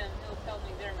 through him, he'll tell me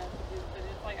their messages. But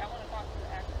it's like, I want to talk to the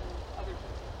actual other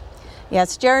people.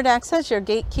 Yes, Jared acts as your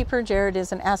gatekeeper. Jared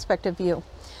is an aspect of you.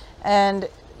 And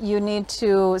you need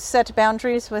to set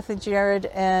boundaries with Jared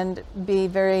and be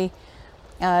very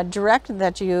direct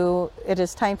that it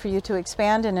is time for you to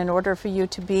expand. And in order for you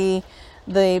to be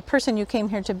the person you came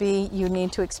here to be, you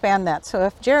need to expand that. So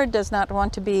if Jared does not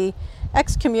want to be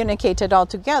excommunicated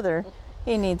altogether,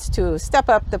 he needs to step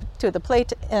up to the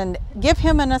plate and give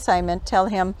him an assignment. Tell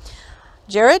him,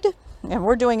 Jared, and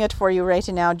we're doing it for you right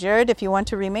now, Jared, if you want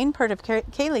to remain part of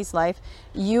Kaylee's life,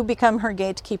 you become her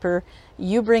gatekeeper.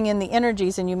 You bring in the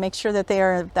energies and you make sure that they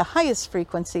are the highest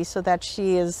frequency so that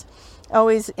she is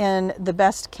always in the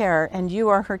best care, and you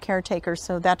are her caretaker.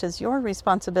 So that is your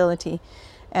responsibility.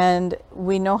 And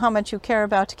we know how much you care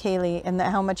about Kaylee and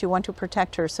how much you want to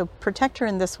protect her. So protect her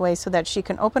in this way so that she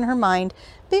can open her mind,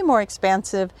 be more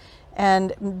expansive,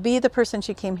 and be the person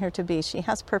she came here to be. She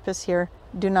has purpose here.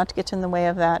 Do not get in the way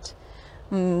of that.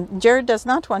 Jared does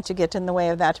not want to get in the way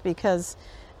of that, because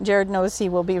Jared knows he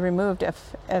will be removed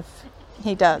if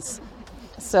he does.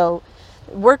 So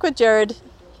work with Jared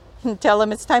and tell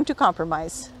him it's time to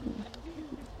compromise.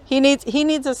 He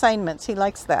needs assignments. He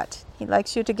likes that. He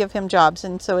likes you to give him jobs,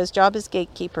 and so his job is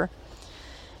gatekeeper.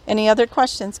 Any other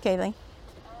questions, Kaylee?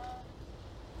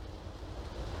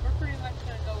 We're pretty much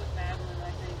going to go with Madeline,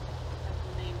 I think.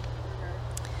 That's the name for her.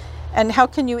 And how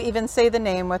can you even say the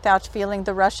name without feeling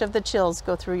the rush of the chills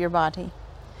go through your body?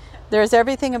 There's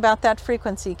everything about that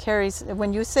frequency carries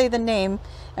when you say the name,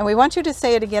 and we want you to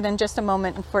say it again in just a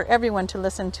moment for everyone to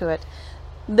listen to it.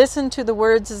 Listen to the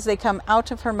words as they come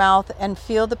out of her mouth and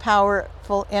feel the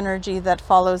powerful energy that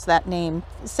follows that name.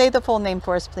 Say the full name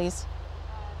for us, please.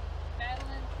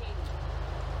 Madeline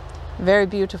Katie. Very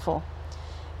beautiful.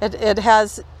 It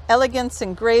has elegance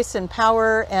and grace and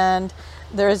power, and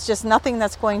there is just nothing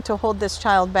that's going to hold this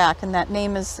child back, and that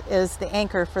name is the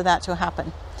anchor for that to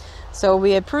happen. So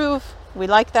we approve, we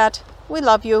like that, we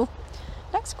love you.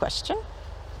 Next question.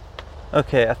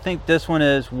 Okay, I think this one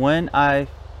is when I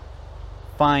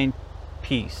find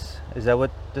peace. Is that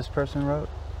what this person wrote?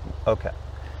 Okay.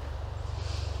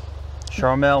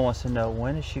 Charmel wants to know,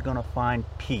 when is she going to find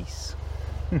peace?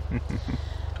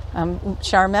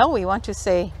 Charmel, we want to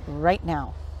say right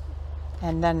now.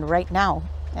 And then right now,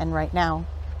 and right now,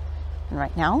 and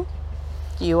right now.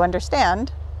 Do you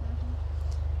understand?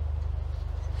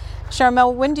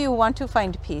 Charmel, when do you want to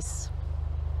find peace?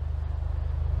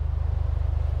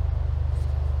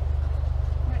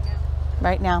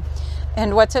 right now.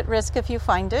 And what's at risk if you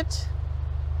find it?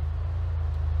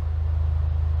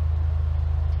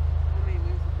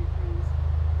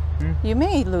 You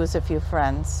may lose a few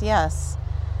friends, yes.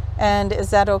 And is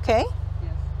that okay?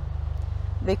 Yes.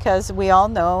 Because we all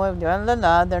know,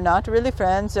 they're not really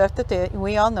friends.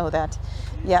 We all know that,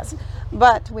 yes.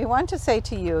 But we want to say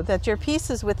to you that your peace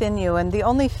is within you, and the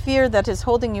only fear that is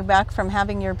holding you back from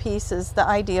having your peace is the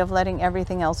idea of letting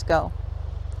everything else go.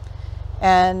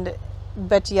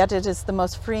 But yet it is the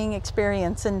most freeing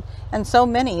experience, and so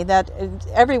many that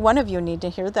every one of you need to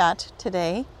hear that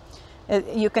today.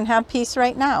 You can have peace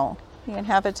right now. You can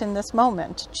have it in this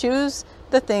moment. Choose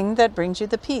the thing that brings you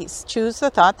the peace. Choose the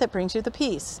thought that brings you the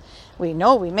peace. We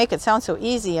know we make it sound so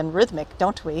easy and rhythmic,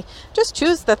 don't we? Just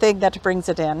choose the thing that brings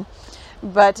it in.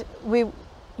 But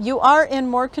you are in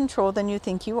more control than you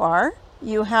think you are.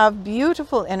 You have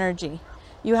beautiful energy.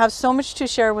 You have so much to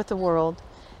share with the world.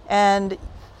 And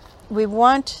we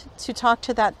want to talk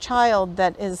to that child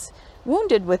that is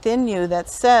wounded within you, that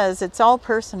says it's all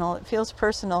personal, it feels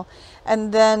personal.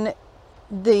 And then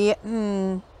the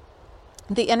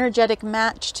energetic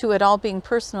match to it all being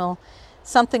personal,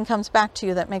 something comes back to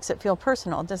you that makes it feel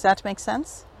personal. Does that make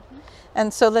sense?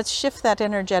 And so let's shift that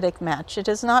energetic match. It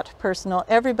is not personal.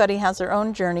 Everybody has their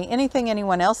own journey. Anything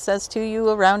anyone else says to you,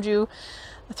 around you,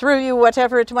 through you,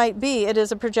 whatever it might be, it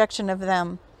is a projection of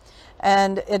them.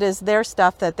 And it is their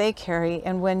stuff that they carry.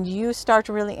 And when you start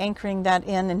really anchoring that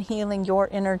in and healing your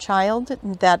inner child,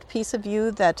 that piece of you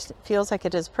that feels like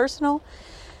it is personal,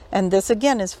 and this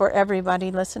again is for everybody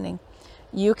listening,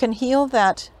 you can heal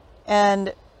that.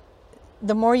 And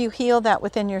the more you heal that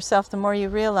within yourself, the more you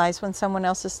realize when someone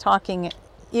else is talking,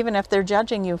 even if they're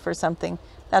judging you for something,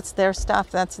 that's their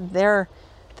stuff, that's their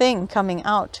thing coming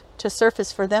out to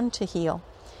surface for them to heal.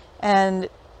 And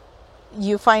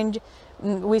you find,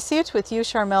 we see it with you,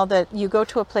 Charmel, that you go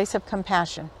to a place of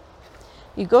compassion.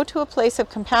 You go to a place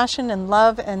of compassion and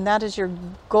love, and that is your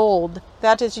gold.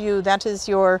 That is you. That is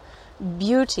your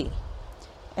beauty.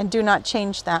 And do not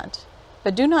change that.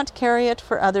 But do not carry it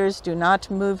for others. Do not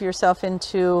move yourself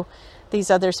into these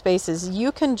other spaces.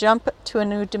 You can jump to a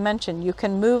new dimension. You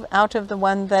can move out of the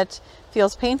one that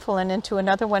feels painful and into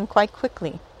another one quite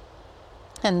quickly.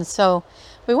 And so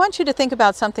we want you to think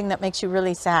about something that makes you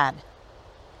really sad.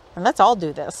 And let's all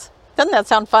do this. Doesn't that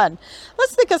sound fun?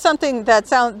 Let's think of something that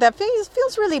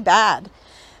feels really bad.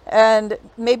 And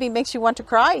maybe makes you want to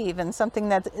cry even, something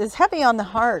that is heavy on the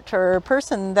heart, or a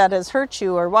person that has hurt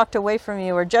you or walked away from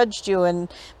you or judged you,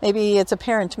 and maybe it's a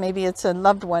parent, maybe it's a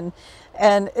loved one,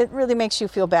 and it really makes you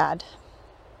feel bad.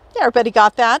 Yeah, everybody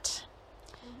got that?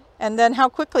 And then how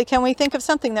quickly can we think of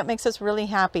something that makes us really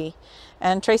happy?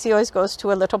 And Tracy always goes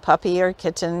to a little puppy or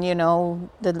kitten, you know,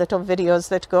 the little videos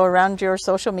that go around your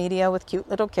social media with cute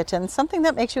little kittens, something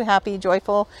that makes you happy,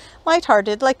 joyful,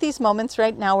 lighthearted, like these moments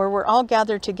right now where we're all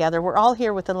gathered together. We're all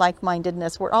here with a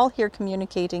like-mindedness. We're all here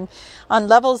communicating on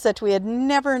levels that we had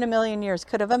never in a million years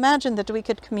could have imagined that we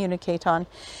could communicate on.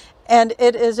 And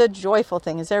it is a joyful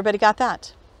thing. Has everybody got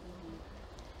that?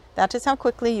 That is how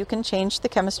quickly you can change the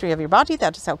chemistry of your body.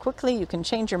 That is how quickly you can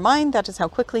change your mind. That is how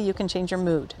quickly you can change your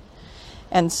mood.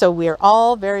 And so we are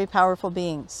all very powerful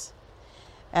beings.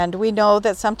 And we know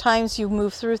that sometimes you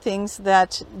move through things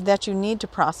that you need to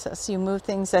process. You move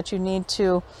things that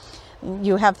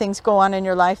you have things go on in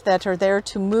your life that are there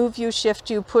to move you, shift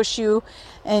you, push you,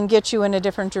 and get you in a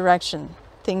different direction.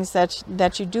 Things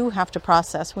that you do have to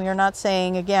process. We are not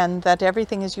saying, again, that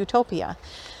everything is utopia.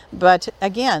 But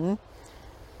again,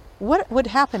 what would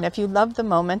happen if you loved the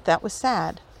moment that was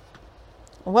sad?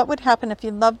 What would happen if you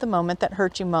loved the moment that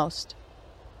hurt you most?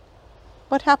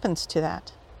 What happens to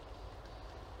that?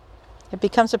 It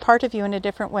becomes a part of you in a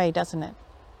different way, doesn't it?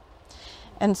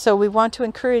 And so we want to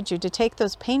encourage you to take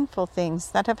those painful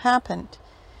things that have happened,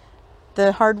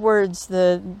 the hard words,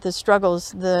 the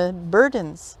struggles, the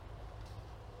burdens,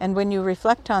 and when you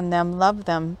reflect on them, love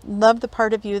them. Love the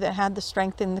part of you that had the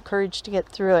strength and the courage to get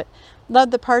through it. Love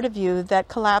the part of you that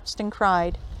collapsed and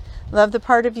cried. Love the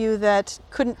part of you that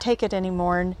couldn't take it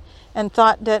anymore and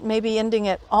thought that maybe ending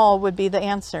it all would be the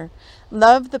answer.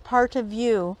 Love the part of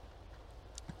you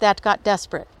that got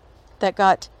desperate, that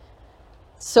got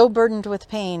so burdened with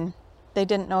pain, they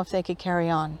didn't know if they could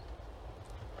carry on.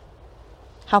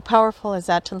 How powerful is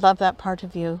that, to love that part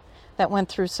of you that went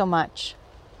through so much?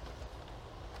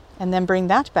 And then bring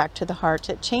that back to the heart.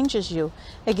 It changes you.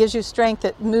 It gives you strength.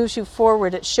 It moves you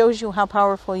forward. It shows you how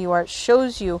powerful you are. It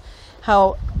shows you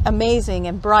how amazing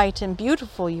and bright and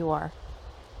beautiful you are.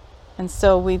 And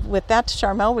so with that,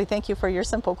 Charmel, we thank you for your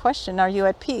simple question. Are you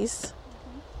at peace?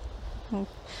 Mm-hmm.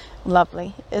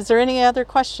 Lovely. Is there any other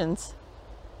questions?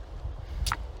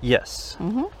 Yes.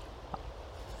 Mm-hmm.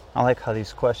 I like how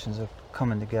these questions are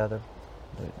coming together.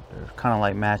 They're kind of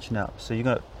like matching up.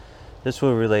 So this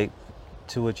will relate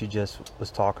to what you just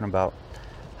was talking about.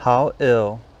 How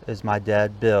ill is my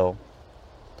dad Bill?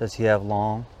 Does he have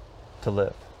long to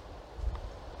live?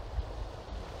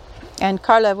 And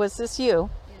Carla, was this you?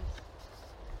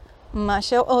 We want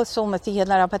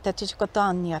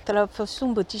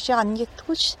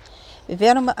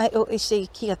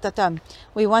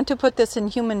to put this in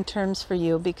human terms for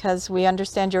you because we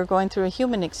understand you're going through a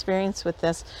human experience with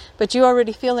this, but you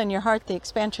already feel in your heart the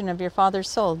expansion of your father's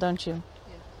soul, don't you?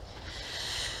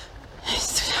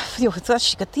 He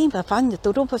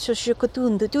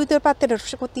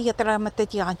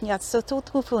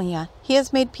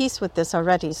has made peace with this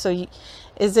already. So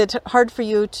is it hard for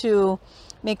you to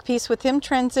make peace with him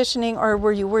transitioning, or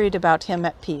were you worried about him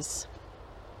at peace?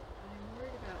 I'm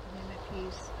worried about him at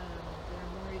peace, but I'm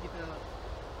worried about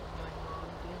my mom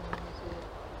dealing with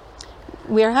it.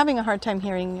 We are having a hard time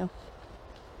hearing you.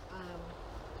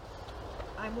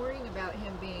 I'm worrying about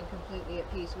him being completely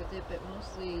at peace with it, but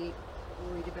mostly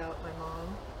worried about my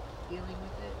mom dealing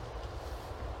with it.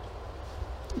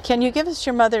 Can you give us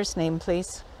your mother's name,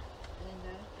 please?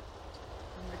 Linda.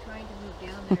 And we're trying to move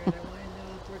down there, and I want to know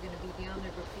if we're going to be down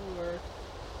there before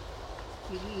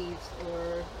he leaves,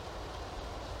 or...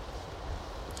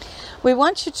 We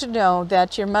want you to know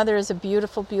that your mother is a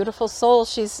beautiful, beautiful soul.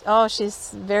 She's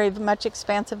very much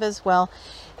expansive as well.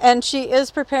 And she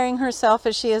is preparing herself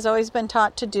as she has always been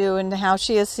taught to do, and how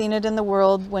she has seen it in the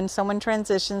world. When someone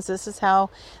transitions, this is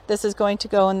how this is going to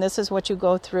go, and this is what you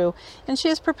go through. And she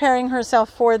is preparing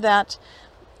herself for that,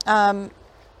 how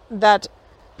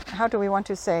do we want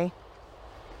to say,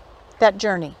 that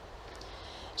journey.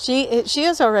 She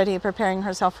is already preparing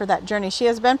herself for that journey. She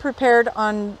has been prepared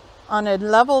on a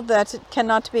level that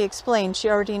cannot be explained. She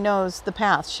already knows the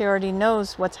path. She already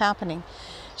knows what's happening.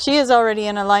 She is already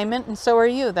in alignment, and so are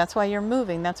you. That's why you're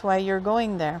moving. That's why you're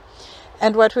going there.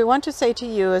 And what we want to say to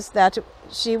you is that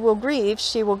she will grieve.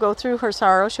 She will go through her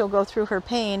sorrow. She'll go through her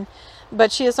pain.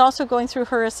 But she is also going through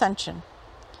her ascension.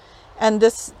 And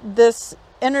this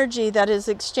energy that is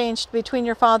exchanged between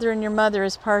your father and your mother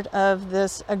is part of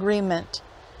this agreement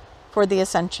for the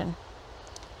ascension.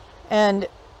 And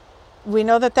we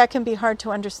know that can be hard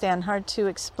to understand, hard to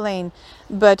explain.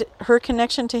 But her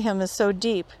connection to him is so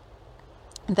deep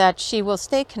that she will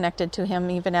stay connected to him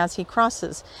even as he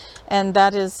crosses. And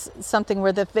that is something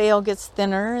where the veil gets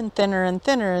thinner and thinner and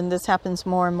thinner, and this happens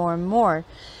more and more and more.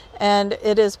 And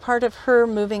it is part of her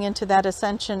moving into that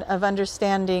ascension of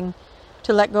understanding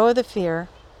to let go of the fear,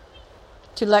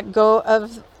 to let go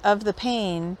of the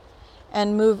pain,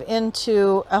 and move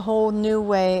into a whole new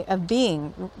way of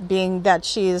being that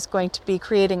she is going to be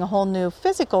creating a whole new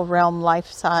physical realm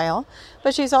lifestyle,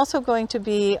 but she's also going to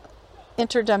be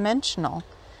interdimensional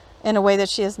in a way that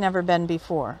she has never been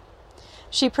before.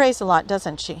 She prays a lot,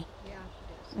 doesn't she? Yeah,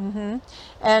 she does. Mm-hmm.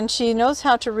 And she knows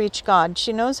how to reach God.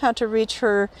 She knows how to reach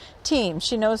her team.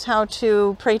 She knows how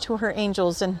to pray to her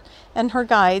angels and her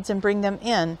guides and bring them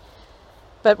in.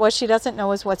 But what she doesn't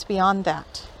know is what's beyond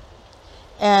that.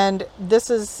 And this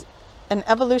is an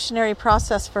evolutionary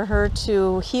process for her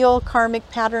to heal karmic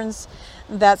patterns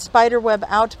that spiderweb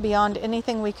out beyond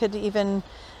anything we could even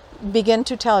begin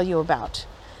to tell you about.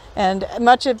 And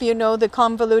much of you know The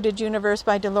Convoluted Universe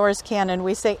by Dolores Cannon.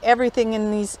 We say everything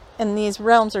in these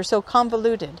realms are so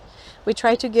convoluted. We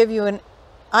try to give you an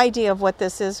idea of what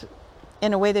this is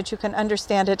in a way that you can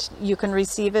understand it, you can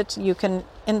receive it, you can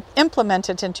implement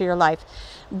it into your life.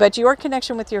 But your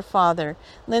connection with your father,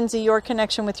 Lindsay, your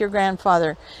connection with your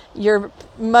grandfather, your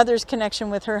mother's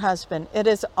connection with her husband, it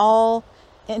is all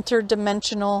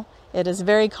interdimensional, it is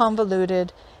very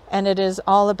convoluted, and it is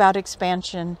all about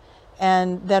expansion.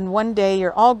 And then one day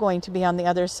you're all going to be on the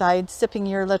other side, sipping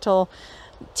your little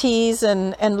teas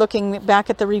and looking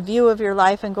back at the review of your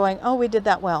life and going, oh, we did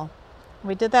that well.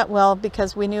 We did that well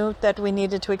because we knew that we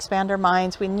needed to expand our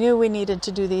minds. We knew we needed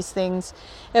to do these things.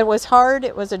 It was hard.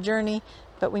 It was a journey,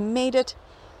 but we made it,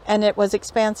 and it was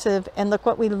expansive. And look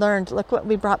what we learned. Look what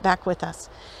we brought back with us.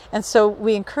 And so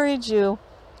we encourage you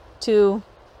to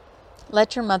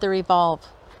let your mother evolve.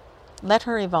 Let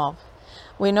her evolve.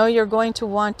 We know you're going to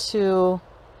want to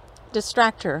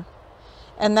distract her,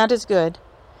 and that is good,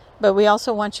 but we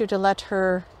also want you to let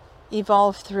her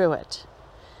evolve through it.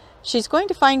 She's going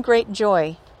to find great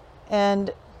joy,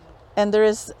 and there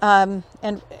is, and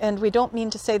we don't mean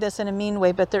to say this in a mean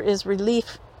way, but there is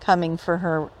relief coming for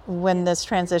her when this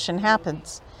transition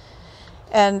happens.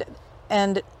 And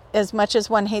as much as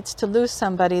one hates to lose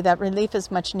somebody, that relief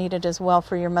is much needed as well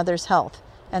for your mother's health,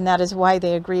 and that is why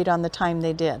they agreed on the time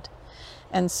they did.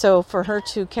 And so for her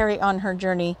to carry on her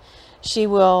journey, she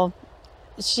will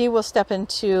she will step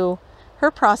into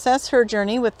her process, her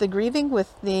journey with the grieving,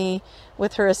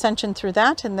 with her ascension through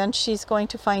that, and then she's going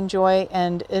to find joy,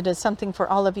 and it is something for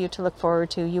all of you to look forward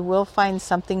to. You will find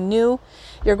something new.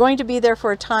 You're going to be there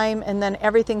for a time, and then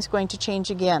everything's going to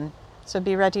change again. So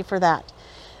be ready for that.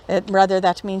 Rather,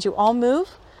 that means you all move,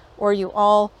 or you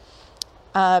all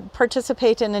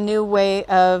participate in a new way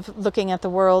of looking at the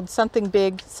world. Something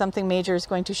big, something major is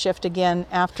going to shift again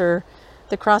after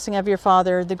the crossing of your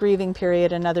father, the grieving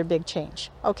period, another big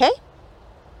change. Okay? Do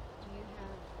you have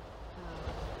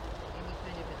any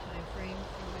kind of a time frame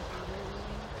for my father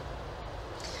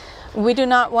leaving? We do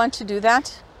not want to do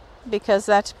that because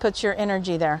that puts your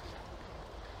energy there.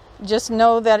 Just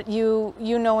know that you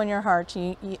know in your heart.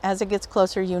 As it gets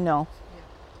closer, you know.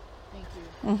 Yeah.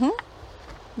 Thank you.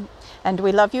 And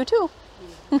we love you too.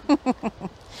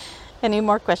 Any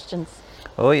more questions?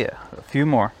 Oh yeah, a few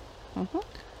more. All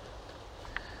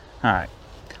right.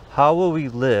 How will we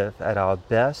live at our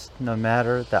best no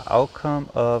matter the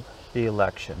outcome of the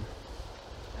election?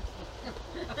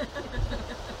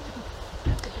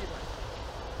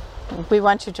 We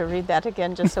want you to read that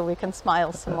again just so we can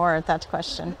smile some more at that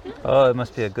question. Oh, it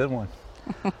must be a good one.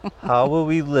 How will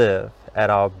we live at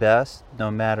our best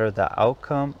no matter the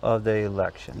outcome of the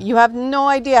election? You have no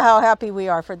idea how happy we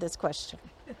are for this question.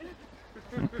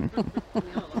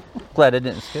 Glad I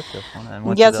didn't skip this one and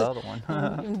went Yes, to the other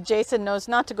one. Jason knows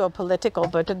not to go political,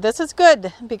 but this is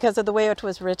good because of the way it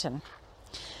was written.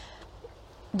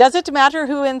 Does it matter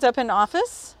who ends up in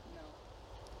office?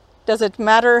 Does it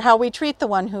matter how we treat the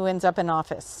one who ends up in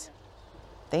office?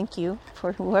 Thank you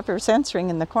for whoever's answering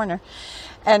in the corner.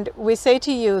 And we say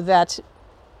to you that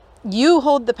you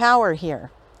hold the power here.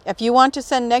 If you want to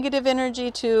send negative energy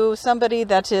to somebody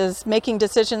that is making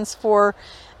decisions for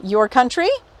your country,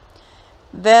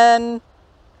 then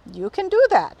you can do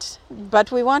that.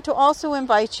 But we want to also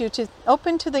invite you to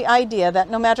open to the idea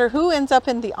that no matter who ends up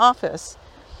in the office,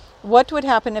 what would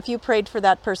happen if you prayed for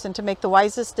that person to make the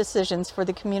wisest decisions for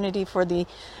the community, for the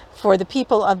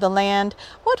people of the land?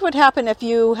 What would happen if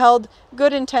you held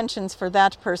good intentions for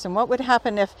that person? What would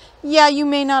happen if, yeah, you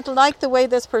may not like the way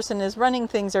this person is running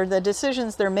things or the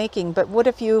decisions they're making, but what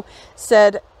if you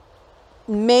said,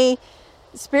 may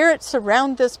Spirit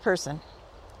surround this person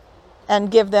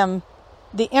and give them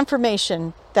the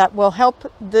information that will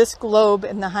help this globe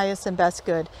in the highest and best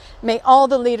good. May all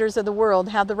the leaders of the world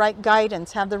have the right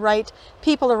guidance, have the right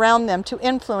people around them to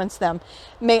influence them.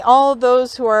 May all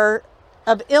those who are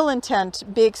of ill intent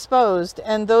be exposed,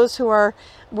 and those who are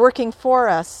working for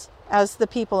us as the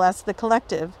people, as the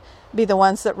collective, be the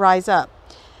ones that rise up.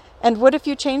 And what if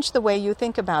you change the way you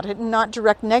think about it and not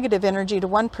direct negative energy to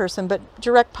one person, but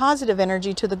direct positive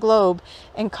energy to the globe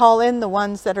and call in the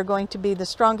ones that are going to be the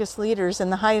strongest leaders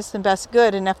and the highest and best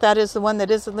good? And if that is the one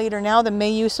that is the leader now, then may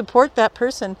you support that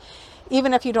person,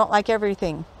 even if you don't like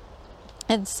everything.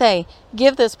 And say,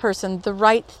 give this person the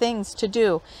right things to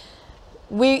do.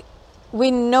 We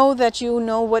know that you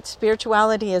know what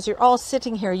spirituality is. You're all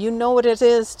sitting here. You know what it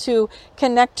is to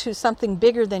connect to something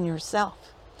bigger than yourself.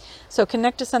 So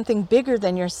connect to something bigger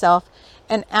than yourself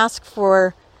and ask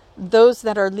for those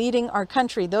that are leading our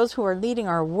country, those who are leading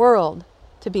our world,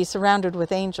 to be surrounded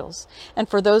with angels. And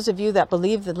for those of you that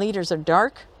believe the leaders are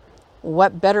dark,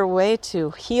 what better way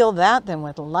to heal that than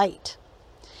with light?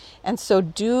 And so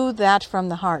do that from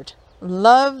the heart.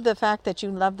 Love the fact that you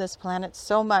love this planet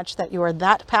so much, that you are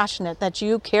that passionate, that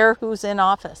you care who's in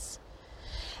office.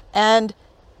 And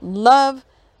love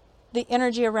the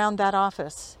energy around that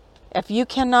office. If you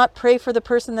cannot pray for the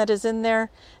person that is in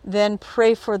there, then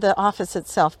pray for the office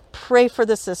itself. Pray for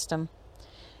the system.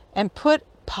 And put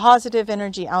positive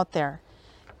energy out there.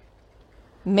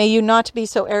 May you not be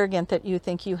so arrogant that you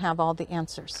think you have all the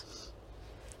answers.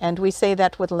 And we say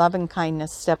that with love and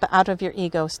kindness. Step out of your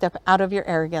ego. Step out of your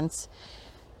arrogance.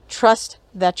 Trust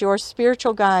that your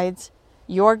spiritual guides,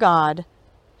 your God,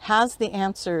 has the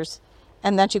answers,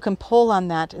 and that you can pull on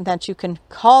that, and that you can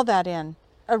call that in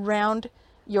around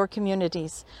your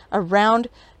communities, around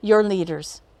your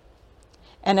leaders.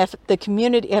 And if the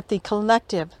community, if the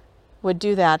collective would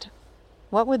do that,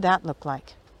 what would that look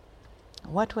like?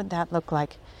 What would that look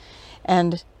like?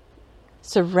 And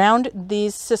surround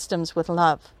these systems with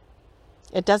love.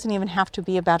 It doesn't even have to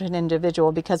be about an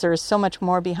individual, because there is so much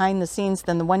more behind the scenes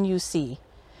than the one you see.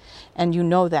 And you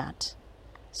know that.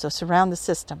 So surround the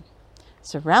system.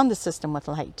 Surround the system with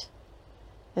light.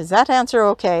 Is that answer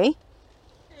okay?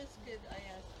 It's good. I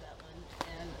asked that one.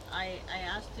 And I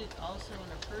asked it also in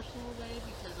a personal way,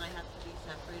 because I have to be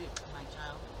separated from my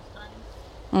child at this time.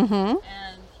 Mm-hmm.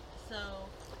 And so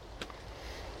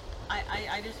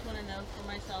I just want to know for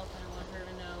myself, and I want her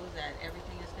to know that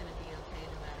everything is going to be okay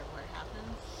no matter what happens.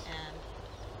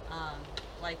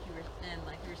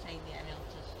 like you were saying, Daniel,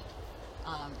 just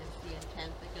it's the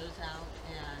intent that goes out,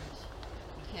 and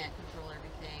you can't control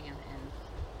everything. And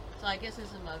so I guess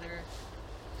as a mother,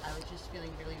 I was just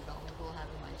feeling really vulnerable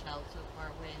having my child so far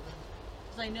away,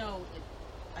 because I know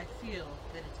I feel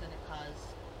that it's going to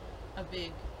cause a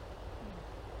big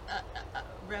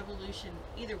revolution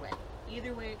either way.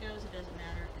 Either way it goes, it doesn't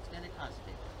matter. It's going to cause a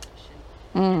big revolution.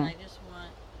 And I just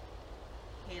want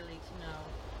Haley to know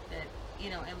that,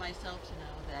 and myself to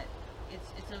know that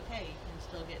it's okay. You can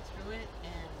still get through it,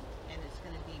 and it's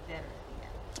going to be better at the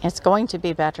end. It's going to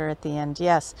be better at the end,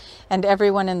 yes. And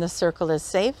everyone in the circle is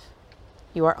safe.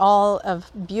 You are all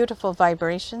of beautiful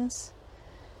vibrations.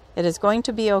 It is going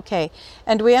to be okay.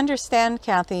 And we understand,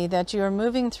 Kathy, that you are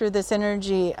moving through this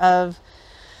energy of,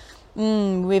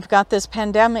 we've got this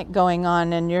pandemic going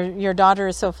on, and your daughter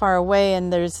is so far away,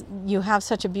 and you have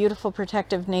such a beautiful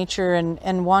protective nature,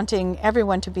 and wanting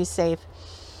everyone to be safe.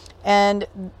 And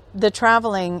the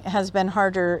traveling has been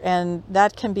harder, and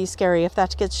that can be scary. If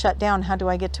that gets shut down, how do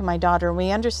I get to my daughter? We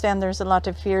understand there's a lot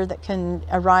of fear that can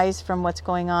arise from what's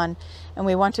going on, and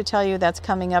we want to tell you that's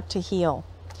coming up to heal.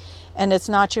 And it's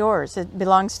not yours. It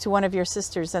belongs to one of your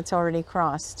sisters that's already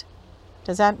crossed.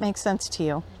 Does that make sense to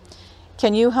you?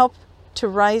 Can you help to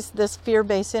rise this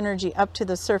fear-based energy up to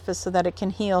the surface so that it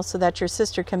can heal, so that your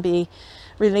sister can be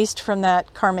released from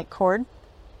that karmic cord?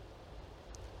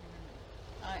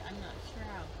 I'm not sure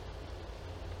how.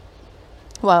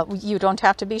 Well, you don't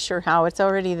have to be sure how. It's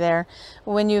already there.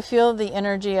 When you feel the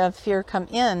energy of fear come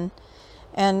in,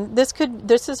 and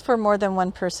this is for more than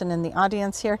one person in the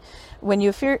audience here. When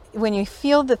you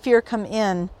feel the fear come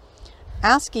in,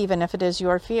 ask even if it is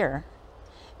your fear.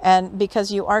 And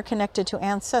because you are connected to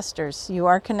ancestors, you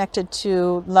are connected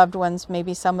to loved ones,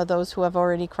 maybe some of those who have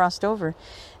already crossed over.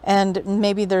 And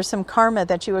maybe there's some karma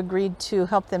that you agreed to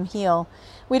help them heal.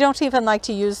 We don't even like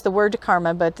to use the word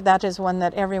karma, but that is one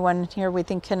that everyone here we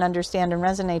think can understand and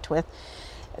resonate with.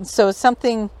 So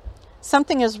something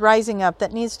is rising up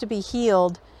that needs to be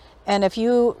healed. And if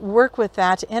you work with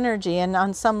that energy, and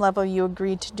on some level you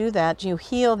agreed to do that, you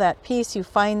heal that peace, you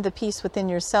find the peace within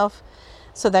yourself,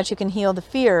 so that you can heal the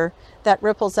fear that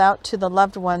ripples out to the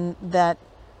loved one, that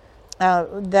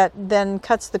then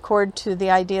cuts the cord to the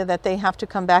idea that they have to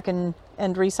come back and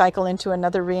recycle into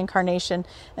another reincarnation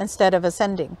instead of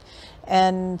ascending.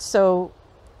 And so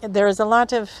there is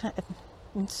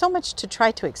so much to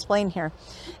try to explain here.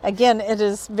 Again, it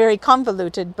is very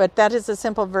convoluted, but that is a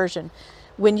simple version.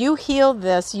 When you heal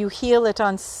this, you heal it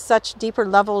on such deeper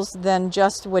levels than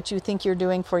just what you think you're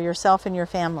doing for yourself and your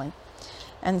family.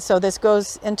 And so this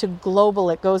goes into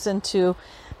global, it goes into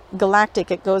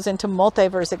galactic, it goes into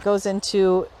multiverse, it goes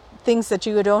into things that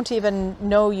you don't even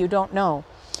know you don't know.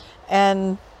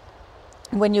 And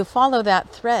when you follow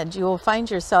that thread, you will find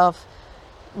yourself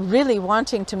really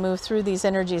wanting to move through these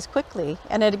energies quickly.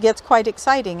 And it gets quite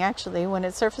exciting, actually. When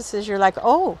it surfaces, you're like,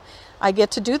 oh, I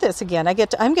get to do this again.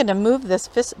 I'm going to move this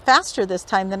faster this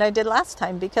time than I did last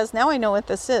time, because now I know what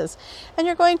this is. And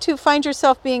you're going to find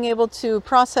yourself being able to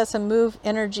process and move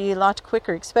energy a lot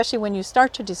quicker, especially when you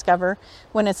start to discover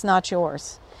when it's not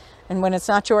yours. And when it's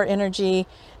not your energy,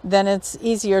 then it's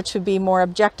easier to be more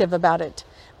objective about it.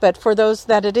 But for those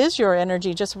that it is your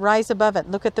energy, just rise above it.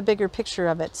 Look at the bigger picture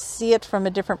of it. See it from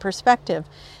a different perspective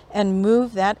and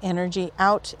move that energy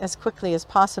out as quickly as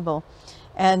possible.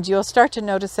 And you'll start to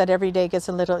notice that every day gets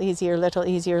a little easier, little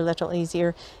easier, little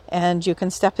easier. And you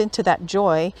can step into that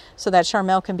joy so that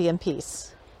Charmel can be in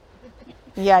peace.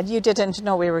 Yeah, you didn't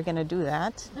know we were going to do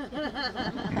that.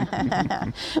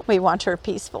 We want her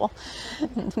peaceful.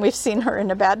 We've seen her in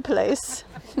a bad place.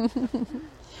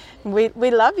 We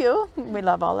love you. We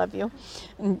love all of you.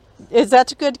 Is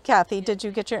that good, Kathy? Did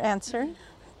you get your answer?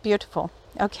 Beautiful.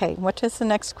 Okay, what is the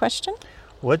next question?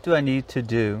 What do I need to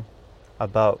do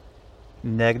about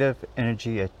negative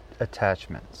energy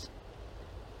attachments?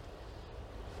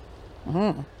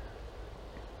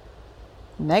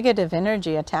 Negative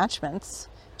energy attachments?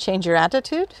 Change your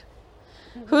attitude?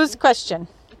 Whose question?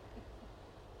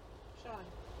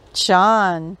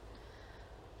 Sean.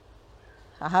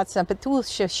 Ahat sampetu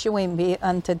shishwim be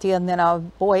anta dianera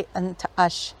boy anta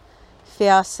ash.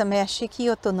 Fea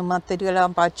sameshiki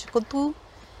otonumateriala bachikutu.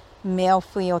 Male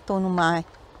fui otonumai.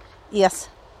 Yes.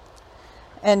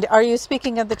 And are you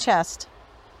speaking of the chest?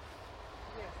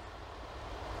 Yes.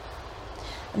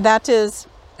 That is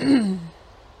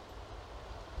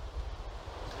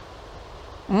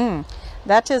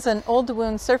that is an old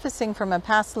wound surfacing from a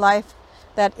past life.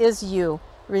 That is you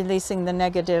releasing the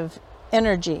negative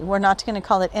energy. We're not going to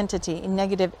call it entity,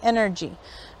 negative energy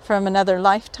from another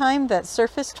lifetime that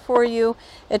surfaced for you.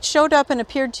 It showed up and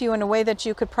appeared to you in a way that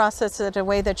you could process it, a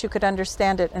way that you could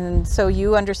understand it. And so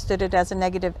you understood it as a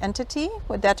negative entity.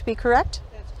 Would that be correct?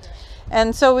 That's correct.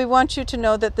 And so we want you to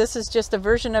know that this is just a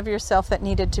version of yourself that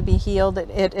needed to be healed.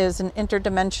 It is an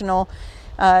interdimensional,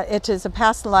 it is a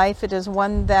past life. It is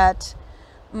one that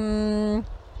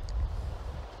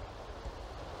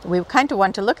we kind of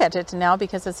want to look at it now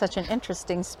because it's such an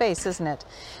interesting space, isn't it?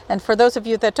 And for those of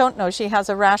you that don't know, she has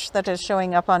a rash that is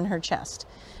showing up on her chest.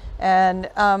 And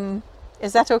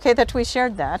is that okay that we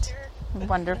shared that? Sure.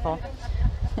 Wonderful.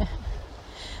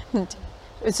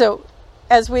 So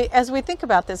as we think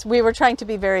about this, we were trying to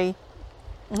be very,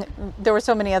 there were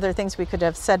so many other things we could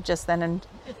have said just then, and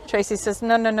Tracy says,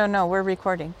 no, we're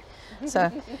recording.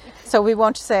 So we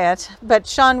won't say it. But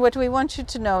Sean, what we want you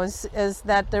to know is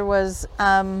that there was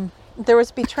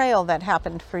betrayal that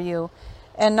happened for you.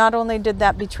 And not only did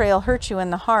that betrayal hurt you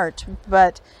in the heart,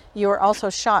 but you were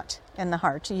also shot in the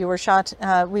heart. You were shot,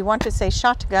 we want to say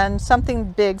shotgun,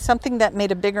 something big, something that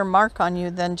made a bigger mark on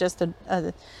you than just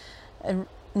a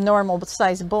normal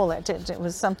size bullet. It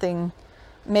was something,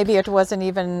 maybe it was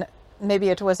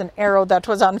an arrow that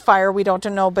was on fire, we don't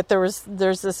know, but there's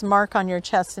this mark on your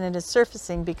chest, and it is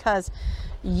surfacing because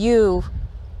you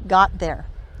got there.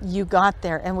 You got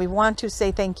there, and we want to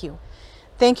say thank you.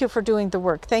 Thank you for doing the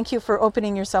work. Thank you for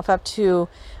opening yourself up to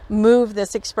move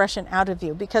this expression out of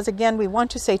you. Because again, we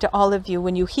want to say to all of you,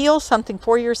 when you heal something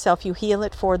for yourself, you heal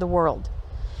it for the world.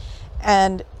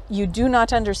 And you do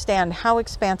not understand how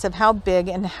expansive, how big,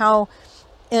 and how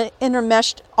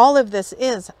intermeshed all of this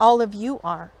is. All of you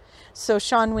are. So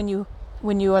Sean, when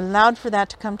you allowed for that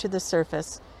to come to the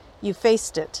surface, you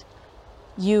faced it,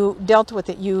 you dealt with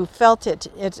it, you felt it,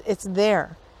 it's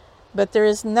there. But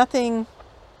there's not a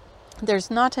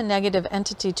negative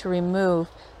entity to remove.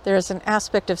 There's an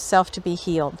aspect of self to be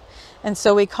healed. And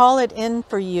so we call it in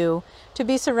for you to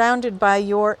be surrounded by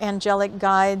your angelic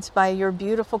guides, by your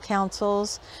beautiful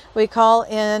counsels. We call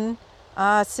in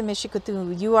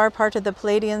Simishikutu. You are part of the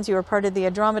Pleiadians, you are part of the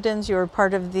Andromedans, you are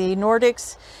part of the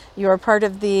Nordics, you are part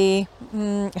of the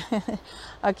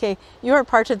okay, you are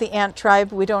part of the ant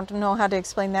tribe. We don't know how to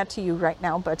explain that to you right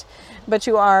now, but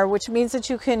you are, which means that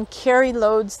you can carry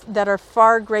loads that are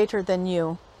far greater than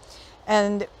you.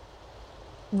 And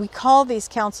we call these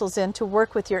counsels in to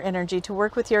work with your energy, to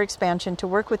work with your expansion, to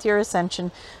work with your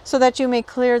ascension, so that you may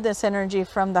clear this energy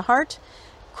from the heart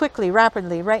quickly,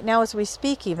 rapidly, right now as we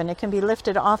speak even. It can be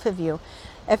lifted off of you.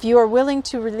 If you are willing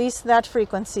to release that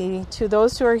frequency to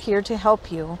those who are here to help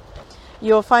you,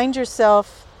 you'll find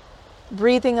yourself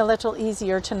breathing a little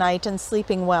easier tonight and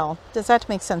sleeping well. Does that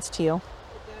make sense to you? It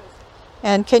does.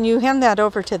 And can you hand that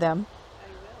over to them? I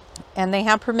will. And they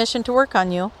have permission to work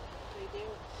on you. They do.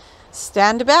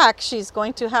 Stand back. She's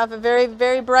going to have a very,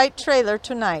 very bright trailer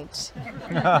tonight.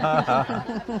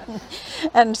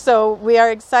 And so we are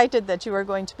excited that you are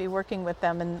going to be working with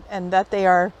them, and that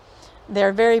they're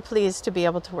very pleased to be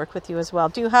able to work with you as well.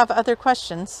 Do you have other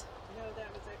questions? No, that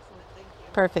was excellent. Thank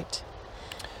you. Perfect.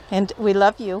 And we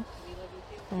love you. We love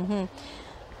you too.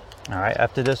 Mm-hmm. All right,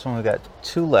 after this one we got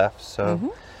 2 left.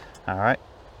 So, all right.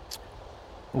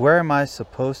 Where am I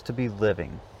supposed to be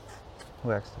living?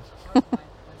 Who asked this?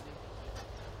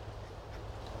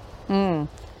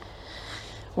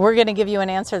 We're going to give you an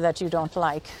answer that you don't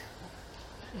like.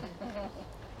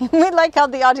 We like how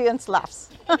the audience laughs.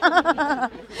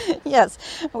 Yes,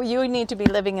 you need to be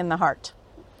living in the heart.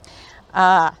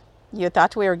 You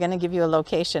thought we were going to give you a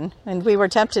location, and we were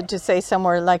tempted to say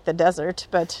somewhere like the desert,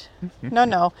 but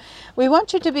no. We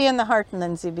want you to be in the heart,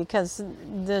 Lindsay, because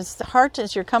this heart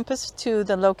is your compass to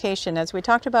the location. As we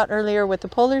talked about earlier with the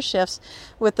polar shifts,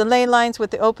 with the ley lines,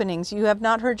 with the openings, you have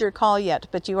not heard your call yet,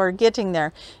 but you are getting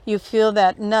there. You feel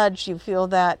that nudge, you feel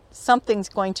that something's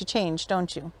going to change,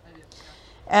 don't you? I do, yeah.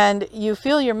 And you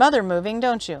feel your mother moving,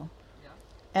 don't you? Yeah.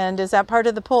 And is that part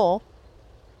of the pole?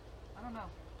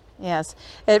 Yes,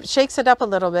 it shakes it up a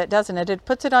little bit, doesn't it? It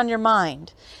puts it on your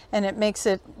mind, and it makes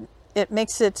it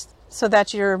so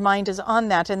that your mind is on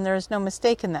that, and there is no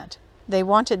mistake in that. They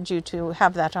wanted you to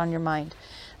have that on your mind.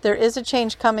 There is a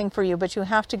change coming for you, but you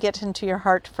have to get into your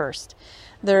heart first.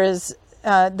 There is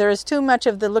too much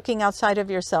of the looking outside of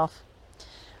yourself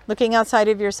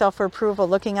for approval,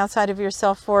 looking outside of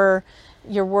yourself for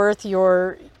your worth,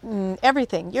 your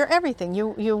everything. You're everything.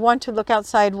 You want to look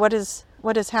outside. What is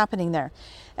happening there?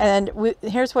 And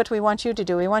here's what we want you to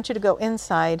do. We want you to go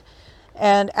inside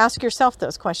and ask yourself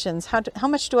those questions. How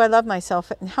much do I love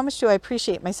myself? How much do I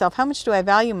appreciate myself? How much do I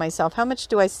value myself? How much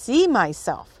do I see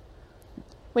myself?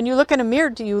 When you look in a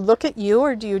mirror, do you look at you,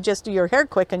 or do you just do your hair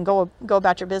quick and go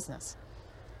about your business?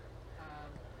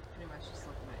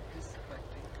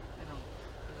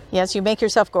 Yes, you make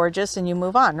yourself gorgeous and you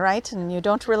move on, right? And you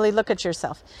don't really look at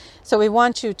yourself. So we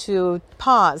want you to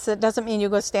pause. That doesn't mean you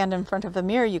go stand in front of a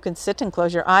mirror. You can sit and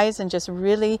close your eyes and just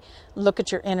really look at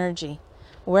your energy.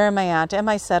 Where am I at? Am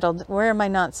I settled? Where am I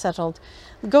not settled?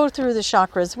 Go through the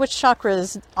chakras. Which chakra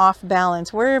is off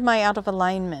balance? Where am I out of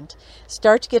alignment?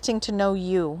 Start getting to know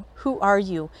you. Who are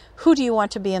you? Who do you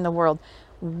want to be in the world?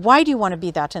 Why do you want to be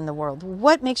that in the world?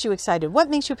 What makes you excited? What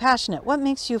makes you passionate? What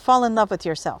makes you fall in love with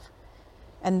yourself?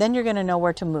 And then you're going to know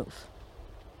where to move.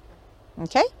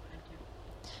 Okay?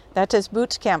 That is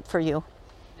boot camp for you.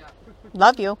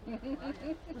 Love you.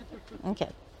 Okay.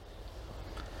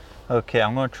 Okay,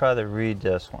 I'm going to try to read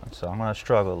this one, so I'm going to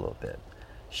struggle a little bit.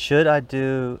 Should I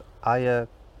do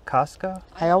ayahuasca?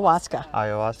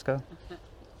 Ayahuasca?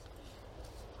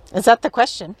 Is that the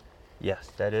question?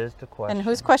 Yes, that is the question. And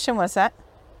whose question was that?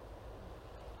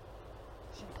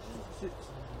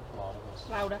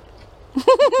 Laura.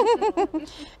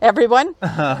 Everyone?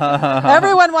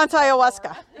 Everyone wants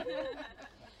ayahuasca.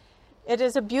 It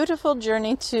is a beautiful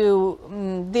journey to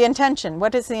the intention.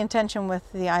 What is the intention with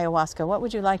the ayahuasca? What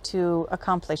would you like to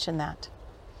accomplish in that?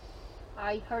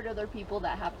 I heard other people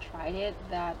that have tried it,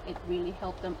 that it really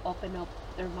helped them open up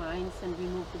their minds and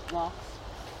remove the blocks.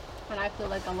 And I feel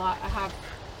like I have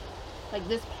like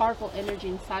this powerful energy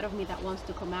inside of me that wants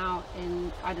to come out,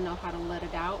 and I don't know how to let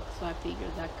it out, so I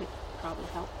figured that could probably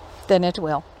help. Then it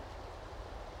will.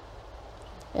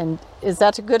 And is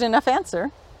that a good enough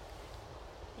answer?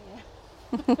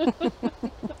 Yeah.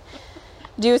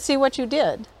 Do you see what you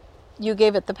did? You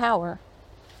gave it the power.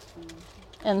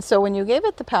 And so when you gave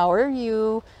it the power,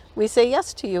 we say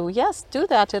yes to you. Yes, do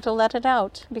that. It'll let it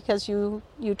out because you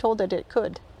told it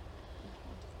could.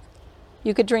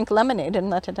 You could drink lemonade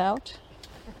and let it out.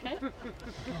 Okay.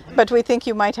 But we think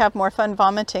you might have more fun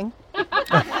vomiting.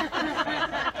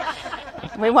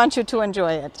 We want you to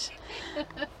enjoy it.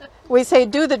 We say,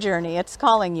 do the journey. It's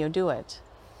calling you. Do it.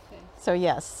 Okay. So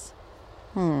yes.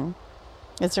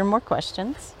 Is there more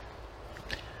questions?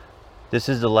 This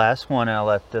is the last one, and I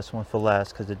left this one for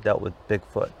last because it dealt with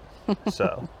Bigfoot.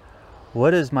 So,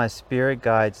 what is my spirit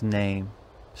guide's name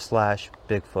 /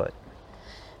 Bigfoot?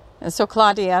 And so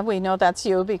Claudia, we know that's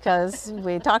you because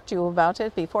we talked to you about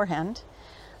it beforehand.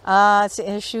 Do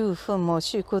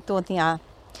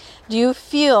you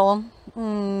feel,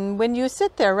 when you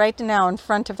sit there right now in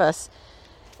front of us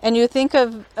and you think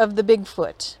of the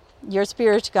Bigfoot, your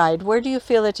spirit guide, where do you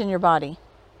feel it in your body?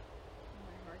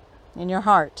 In your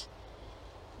heart.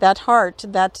 That heart,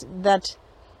 that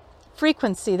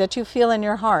frequency that you feel in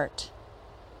your heart,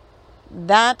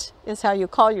 that is how you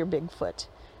call your Bigfoot.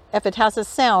 If it has a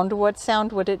sound, what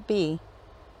sound would it be?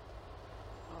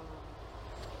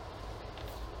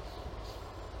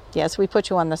 Yes, we put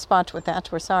you on the spot with that.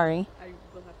 We're sorry. I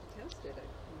will have to test it.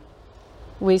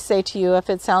 We say to you, if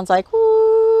it sounds like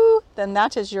woo, then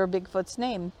that is your Bigfoot's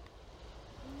name.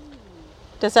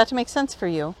 Does that make sense for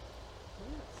you?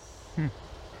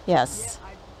 Yes. Yeah,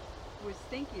 I was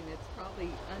thinking it's probably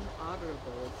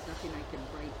unutterable. It's nothing I can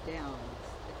write down.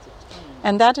 It's a tone.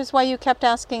 And that is why you kept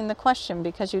asking the question,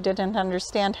 because you didn't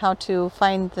understand how to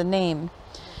find the name.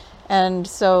 And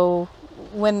so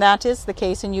when that is the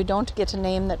case and you don't get a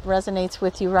name that resonates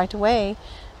with you right away,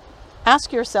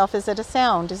 ask yourself, is it a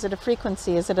sound? Is it a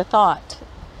frequency? Is it a thought?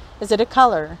 Is it a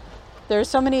color? There are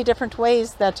so many different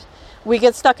ways that we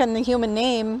get stuck in the human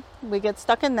name. We get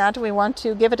stuck in that. We want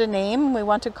to give it a name. We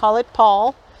want to call it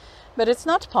Paul. But it's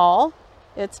not Paul.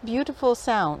 It's beautiful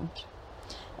sound.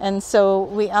 And so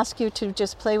we ask you to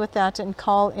just play with that and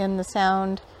call in the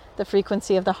sound, the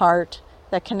frequency of the heart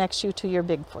that connects you to your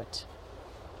Bigfoot.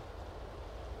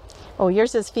 Oh,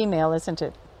 yours is female, isn't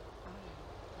it?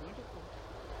 Wonderful.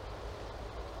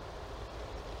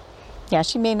 Yeah,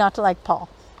 she may not like Paul.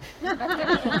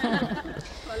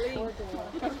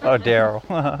 Oh,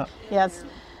 Daryl. Yes.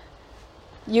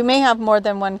 You may have more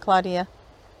than one, Claudia.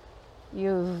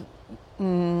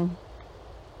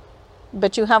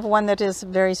 But you have one that is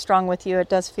very strong with you. It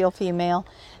does feel female.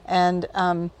 And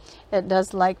it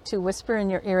does like to whisper in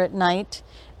your ear at night.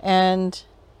 And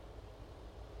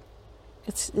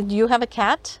do you have a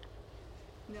cat?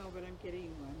 No, but I'm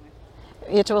getting one.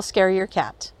 It will scare your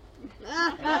cat.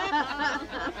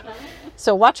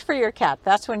 So watch for your cat.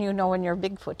 That's when you know when your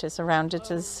Bigfoot is around.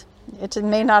 It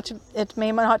may not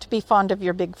be fond of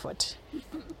your Bigfoot.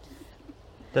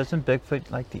 Doesn't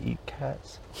Bigfoot like to eat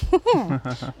cats?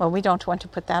 Well, we don't want to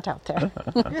put that out there.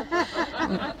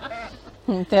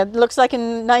 That looks like a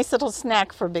nice little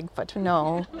snack for Bigfoot.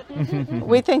 No.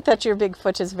 We think that your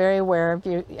Bigfoot is very aware of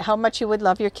how much you would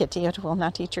love your kitty. It will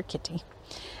not eat your kitty.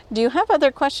 Do you have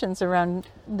other questions around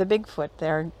the Bigfoot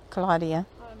there, Claudia?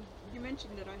 You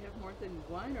mentioned that I have more than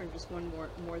one, or just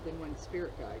more than one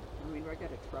spirit guide? I mean, do I got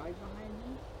a tribe behind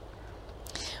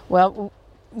me? Well,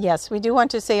 yes, we do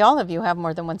want to say all of you have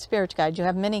more than one spirit guide. You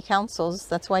have many councils.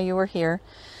 That's why you were here.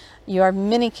 You are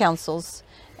many councils,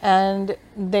 and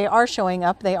they are showing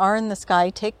up. They are in the sky.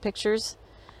 Take pictures.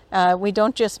 We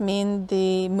don't just mean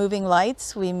the moving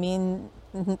lights. We mean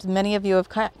many of you have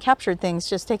captured things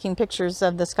just taking pictures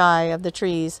of the sky, of the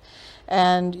trees,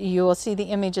 and you will see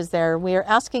the images there. We are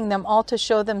asking them all to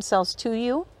show themselves to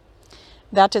you.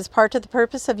 That is part of the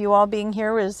purpose of you all being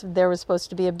here. Is there was supposed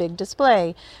to be a big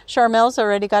display. Charmel's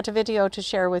already got a video to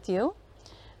share with you.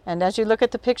 And as you look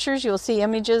at the pictures, you'll see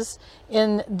images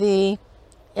in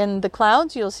the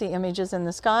clouds, you'll see images in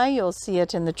the sky, you'll see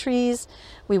it in the trees.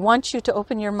 We want you to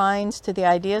open your minds to the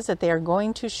ideas that they are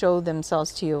going to show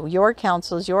themselves to you. Your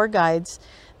counsels, your guides.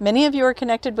 Many of you are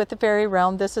connected with the fairy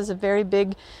realm. This is a very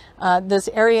big, this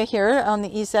area here on the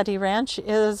Isetti Ranch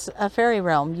is a fairy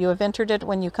realm. You have entered it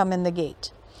when you come in the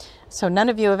gate. So none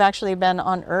of you have actually been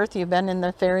on Earth. You've been in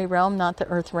the fairy realm, not the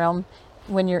Earth realm,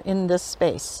 when you're in this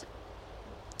space.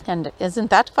 And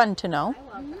isn't that fun to know?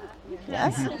 I love that.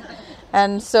 Yes.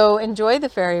 And so enjoy the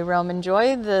fairy realm,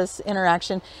 enjoy this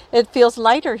interaction. It feels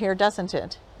lighter here, doesn't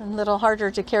it? A little harder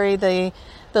to carry the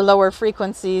lower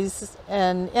frequencies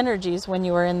and energies when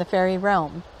you are in the fairy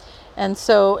realm. And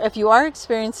so if you are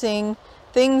experiencing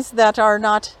things that are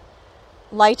not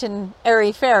light and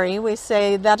airy fairy, we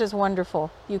say that is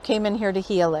wonderful. You came in here to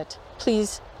heal it.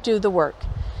 Please do the work.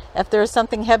 If there is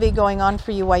something heavy going on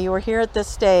for you while you are here at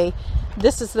this day,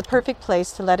 this is the perfect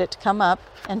place to let it come up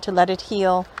and to let it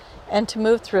heal and to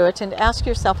move through it and ask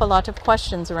yourself a lot of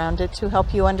questions around it to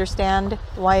help you understand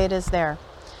why it is there.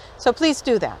 So please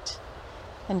do that.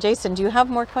 And Jason, do you have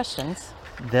more questions?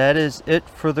 That is it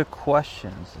for the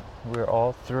questions. We're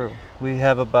all through. We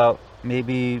have about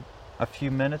maybe a few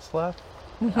minutes left.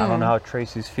 I don't know how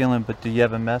Tracy's feeling, but do you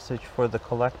have a message for the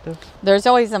collective? There's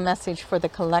always a message for the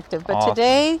collective, but Awesome.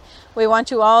 Today we want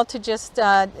you all to just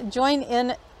join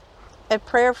in a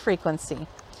prayer frequency.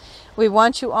 We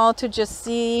want you all to just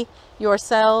see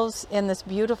yourselves in this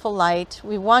beautiful light.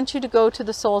 We want you to go to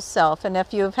the soul self. And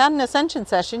if you've had an ascension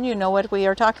session, you know what we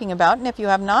are talking about. And if you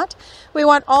have not, we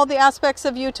want all the aspects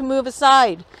of you to move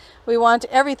aside. We want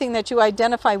everything that you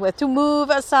identify with to move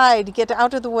aside, get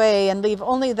out of the way, and leave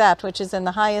only that which is in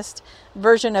the highest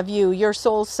version of you, your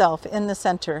soul self, in the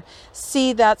center.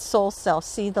 See that soul self,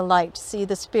 see the light, see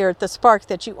the spirit, the spark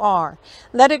that you are.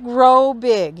 Let it grow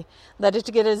big. Let it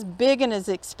get as big and as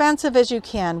expansive as you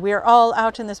can. We are all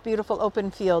out in this beautiful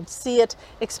open field. See it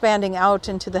expanding out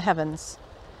into the heavens.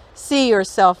 See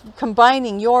yourself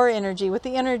combining your energy with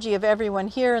the energy of everyone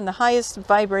here in the highest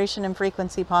vibration and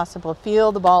frequency possible.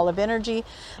 Feel the ball of energy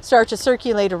start to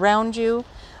circulate around you.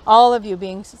 All of you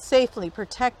being safely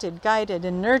protected, guided,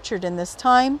 and nurtured in this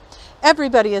time.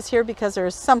 Everybody is here because there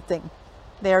is something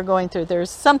they are going through. There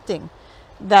is something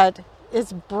that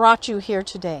has brought you here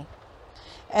today.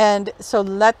 And so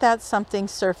let that something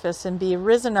surface and be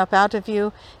risen up out of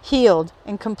you, healed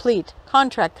and complete,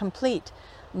 contract complete.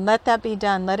 Let that be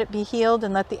done. Let it be healed,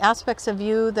 and let the aspects of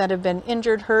you that have been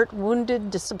injured, hurt,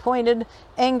 wounded, disappointed,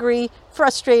 angry,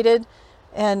 frustrated,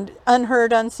 and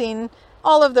unheard, unseen,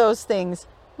 all of those things,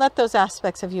 let those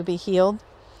aspects of you be healed.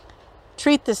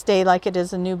 Treat this day like it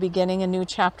is a new beginning, a new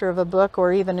chapter of a book,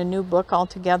 or even a new book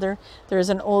altogether. There is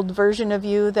an old version of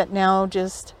you that now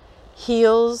just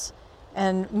heals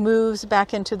and moves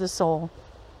back into the soul.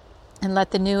 And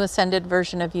let the new ascended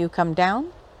version of you come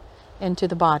down into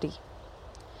the body.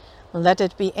 Let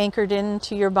it be anchored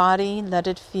into your body. Let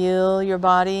it feel your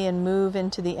body and move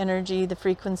into the energy, the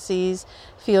frequencies.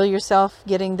 Feel yourself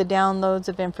getting the downloads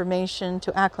of information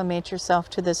to acclimate yourself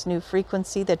to this new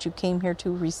frequency that you came here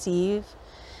to receive.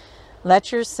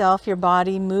 Let yourself, your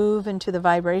body, move into the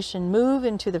vibration, move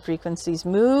into the frequencies,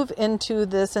 move into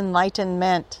this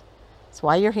enlightenment. It's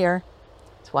why you're here.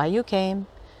 It's why you came.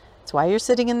 It's why you're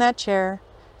sitting in that chair.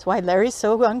 It's why Larry's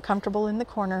so uncomfortable in the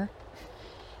corner.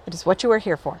 It is what you are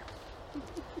here for.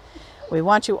 We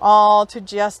want you all to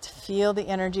just feel the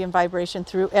energy and vibration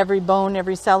through every bone,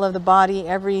 every cell of the body,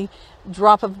 every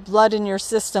drop of blood in your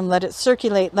system. Let it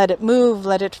circulate, let it move,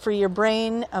 let it free your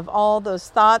brain of all those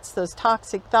thoughts, those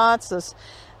toxic thoughts,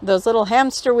 those little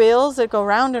hamster wheels that go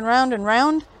round and round and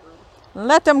round.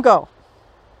 Let them go.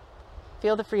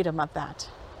 Feel the freedom of that.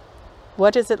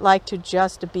 What is it like to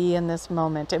just be in this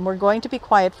moment? And we're going to be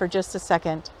quiet for just a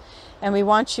second. And we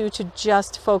want you to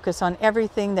just focus on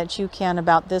everything that you can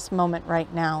about this moment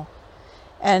right now.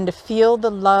 And feel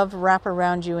the love wrap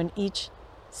around you in each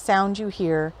sound you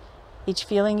hear, each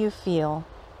feeling you feel,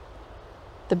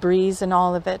 the breeze and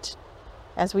all of it.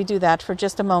 As we do that for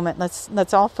just a moment,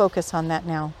 let's all focus on that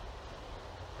now.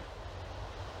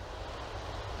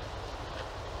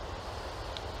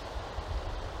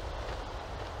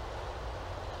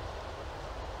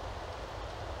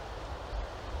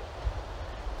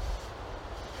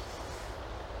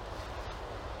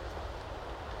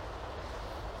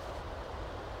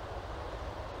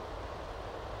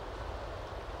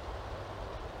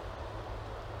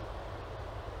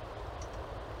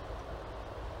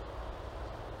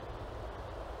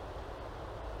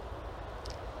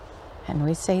 And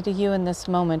we say to you in this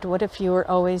moment, what if you were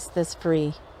always this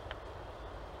free?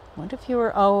 What if you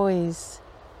were always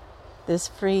this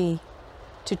free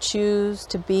to choose,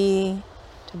 to be,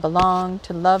 to belong,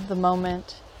 to love the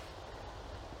moment,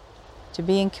 to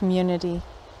be in community?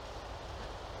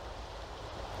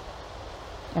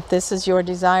 If this is your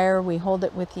desire, we hold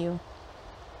it with you.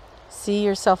 See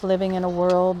yourself living in a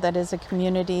world that is a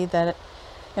community that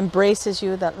embraces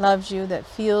you, that loves you, that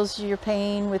feels your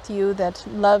pain with you, that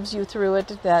loves you through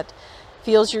it, that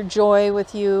feels your joy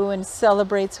with you and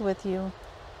celebrates with you.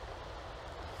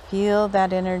 Feel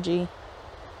that energy.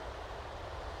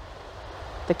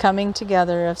 The coming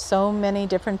together of so many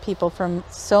different people from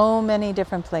so many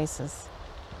different places.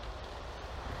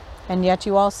 And yet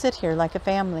you all sit here like a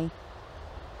family.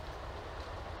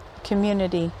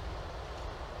 Community.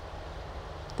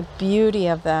 The beauty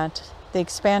of that, the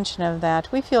expansion of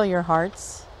that. We feel your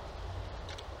hearts.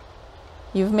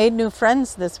 You've made new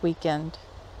friends this weekend.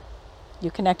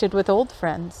 You connected with old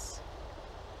friends.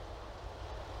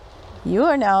 You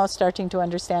are now starting to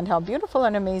understand how beautiful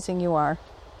and amazing you are.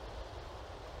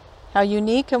 How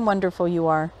unique and wonderful you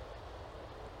are.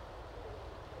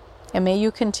 And may you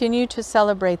continue to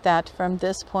celebrate that from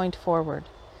this point forward.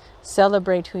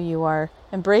 Celebrate who you are.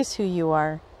 Embrace who you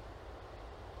are.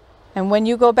 And when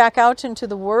you go back out into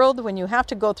the world, when you have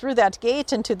to go through that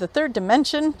gate into the third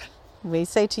dimension, we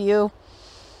say to you,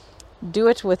 do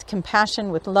it with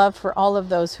compassion, with love for all of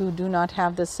those who do not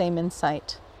have the same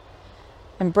insight.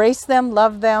 Embrace them,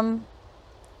 love them,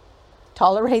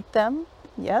 tolerate them,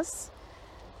 yes,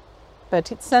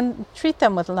 but treat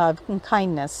them with love and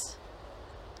kindness.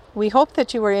 We hope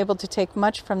that you were able to take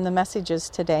much from the messages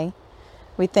today.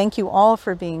 We thank you all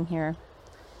for being here.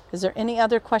 Is there any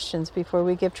other questions before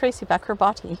we give Tracy back her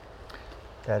body?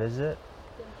 That is it.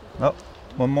 Oh,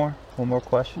 one more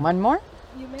question. One more?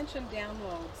 You mentioned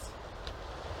downloads.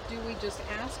 Do we just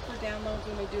ask for downloads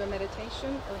when we do a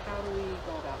meditation, or how do we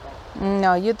go about that?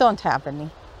 No, you don't have any.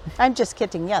 I'm just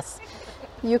kidding. Yes,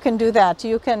 you can do that.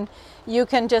 You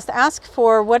can just ask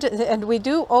for what, and we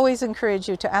do always encourage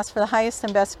you to ask for the highest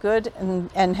and best good,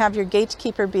 and have your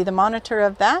gatekeeper be the monitor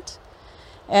of that.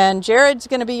 And Jared's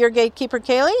going to be your gatekeeper,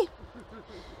 Kaylee.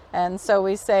 And so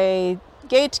we say,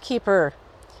 gatekeeper,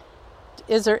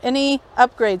 is there any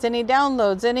upgrades, any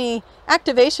downloads, any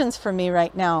activations for me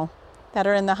right now that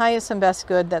are in the highest and best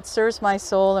good, that serves my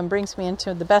soul and brings me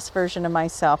into the best version of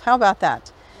myself? How about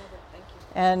that? Thank you.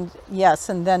 And yes,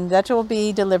 and then that will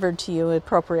be delivered to you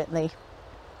appropriately.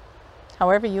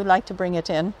 However you like to bring it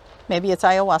in. Maybe it's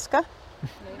ayahuasca.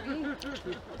 Maybe.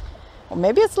 Or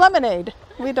maybe it's lemonade.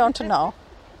 We don't know.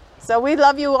 So we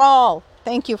love you all.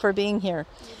 Thank you for being here.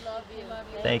 We love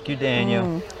you. Thank you, Daniel.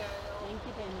 Thank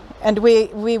you, Daniel. And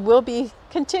we will be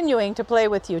continuing to play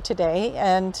with you today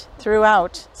and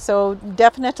throughout. So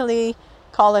definitely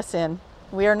call us in.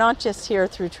 We are not just here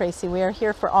through Tracy. We are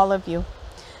here for all of you.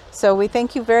 So we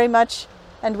thank you very much.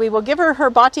 And we will give her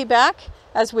her body back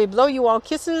as we blow you all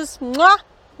kisses. Mwah!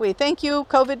 We thank you,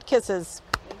 COVID kisses.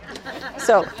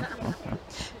 So,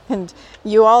 and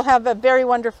you all have a very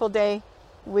wonderful day.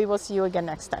 We will see you again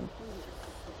next time.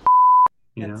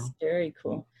 That's very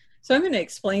cool. So I'm going to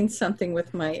explain something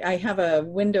with I have a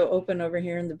window open over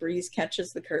here and the breeze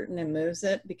catches the curtain and moves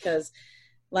it, because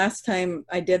last time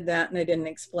I did that and I didn't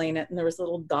explain it, and there was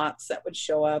little dots that would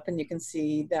show up, and you can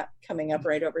see that coming up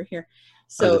right over here.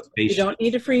 So you don't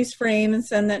need to freeze frame and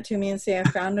send that to me and say, I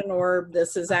found an orb.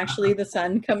 This is actually the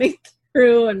sun coming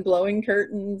through and blowing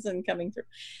curtains and coming through.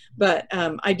 But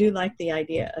I do like the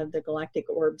idea of the galactic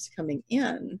orbs coming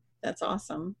in. That's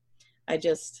awesome.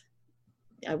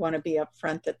 I want to be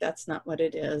upfront that that's not what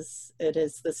it is. It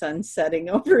is the sun setting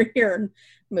over here and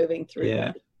moving through.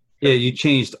 Yeah. Yeah, you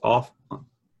changed off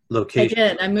location. I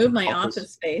did. I moved my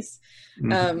office space.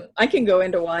 Mm-hmm. I can go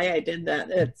into why I did that.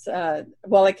 It's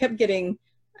well, I kept getting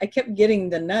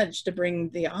the nudge to bring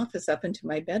the office up into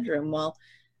my bedroom. Well,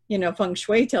 you know, feng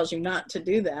shui tells you not to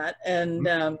do that,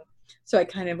 and so I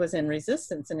kind of was in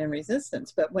resistance.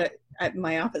 But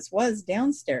my office was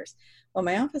downstairs. Well,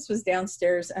 my office was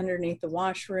downstairs underneath the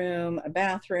washroom, a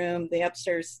bathroom, the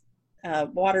upstairs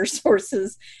water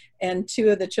sources, and 2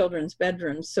 of the children's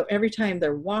bedrooms. So every time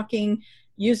they're walking,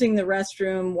 using the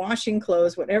restroom, washing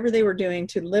clothes, whatever they were doing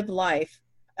to live life,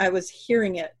 I was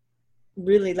hearing it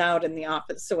really loud in the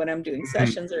office. So when I'm doing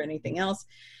sessions or anything else,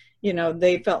 you know,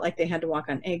 they felt like they had to walk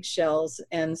on eggshells.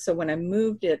 And so when I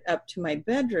moved it up to my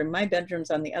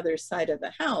bedroom's on the other side of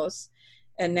the house,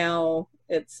 and now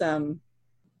it's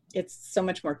so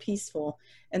much more peaceful,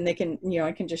 and they can, you know,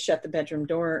 I can just shut the bedroom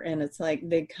door, and it's like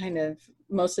they kind of,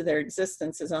 most of their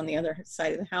existence is on the other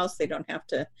side of the house. They don't have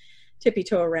to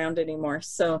tippy-toe around anymore.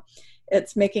 So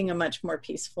it's making a much more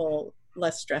peaceful,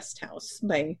 less stressed house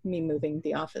by me moving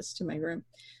the office to my room.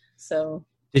 So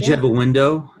did you have a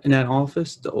window in that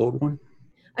office, the old one?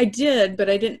 I did, but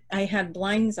I had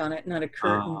blinds on it, not a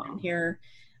curtain. And here,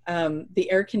 the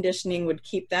air conditioning would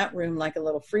keep that room like a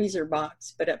little freezer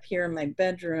box, but up here in my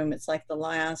bedroom, it's like the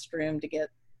last room to get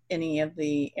any of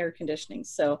the air conditioning.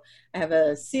 So I have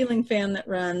a ceiling fan that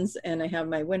runs, and I have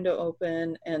my window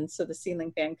open, and so the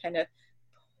ceiling fan kind of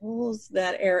pulls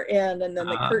that air in, and then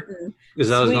the curtain because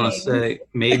I was going to say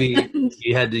maybe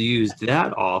you had to use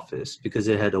that office because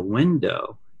it had a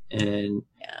window, and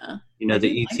you know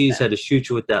the ETs had to shoot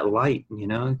you with that light, you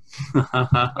know.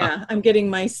 Yeah, I'm getting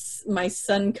my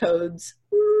sun codes.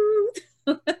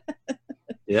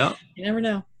 Yeah, you never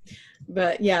know.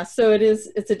 But yeah, so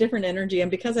it's a different energy. And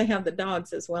because I have the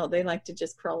dogs as well, they like to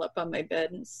just crawl up on my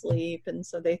bed and sleep. And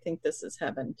so they think this is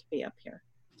heaven to be up here.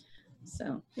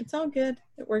 So it's all good.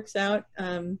 It works out.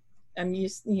 I'm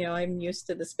used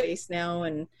to the space now.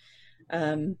 And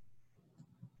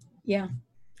yeah,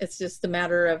 it's just a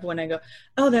matter of when I go,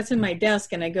 oh, that's in my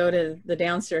desk. And I go to the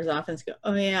downstairs office, go,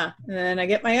 oh yeah. And then I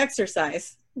get my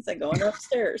exercise as I go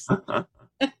upstairs.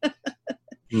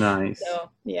 Nice. So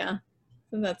yeah.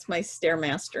 And that's my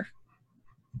Stairmaster.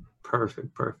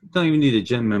 Perfect. Don't even need a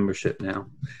gym membership now.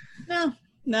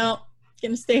 No.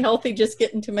 Gonna stay healthy, just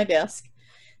getting to my desk.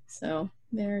 So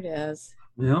there it is.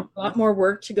 Yeah. A lot more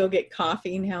work to go get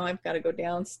coffee. Now I've got to go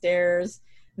downstairs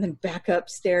and then back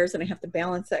upstairs, and I have to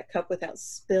balance that cup without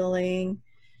spilling.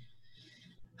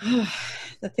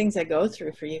 The things I go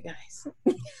through for you guys.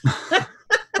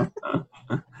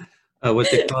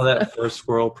 What they call that? First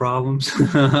world problems.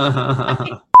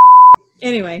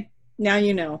 Anyway, now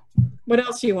you know. What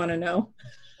else do you want to know?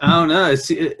 I don't know.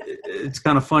 It's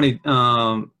kind of funny.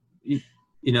 You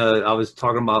know, I was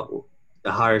talking about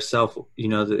the higher self. You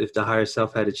know, if the higher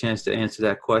self had a chance to answer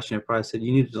that question, it probably said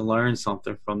you needed to learn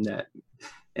something from that.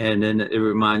 And then it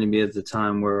reminded me of the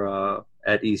time where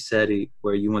at ECETI,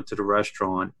 where you went to the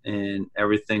restaurant and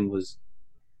everything was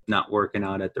not working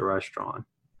out at the restaurant.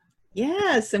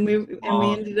 Yes, and we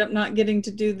ended up not getting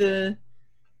to do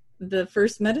the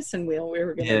first medicine wheel we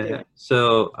were going to do.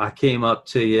 So I came up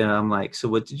to you and I'm like, so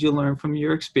what did you learn from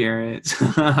your experience?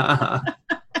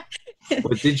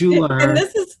 What did you learn? And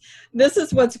this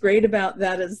is what's great about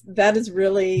that is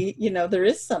really, you know, there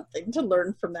is something to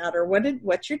learn from that, or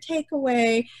what's your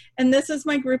takeaway? And this is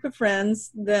my group of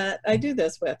friends that I do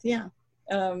this with. Yeah.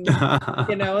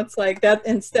 You know, it's like that,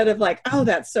 instead of like, oh,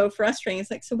 that's so frustrating.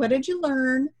 It's like, so what did you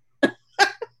learn?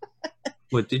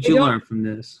 What did you learn from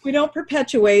this? We don't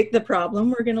perpetuate the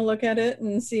problem. We're going to look at it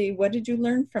and see, what did you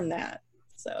learn from that?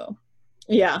 So,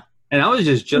 yeah. And I was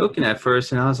just joking at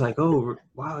first, and I was like, oh,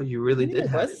 wow, you really did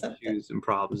have issues and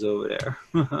problems over there.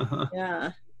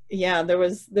 Yeah. There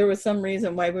was some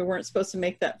reason why we weren't supposed to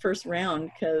make that first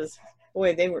round, because,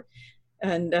 boy, they were,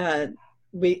 and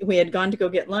we had gone to go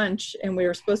get lunch, and we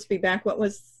were supposed to be back. What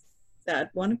was that,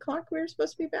 1 o'clock we were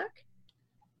supposed to be back?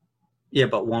 Yeah,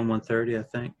 about 1:30, I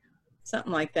think.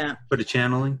 Something like that. For the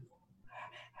channeling?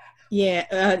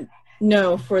 Yeah.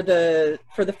 No, for the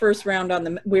first round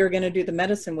we were going to do the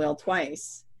medicine wheel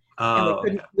twice. Oh.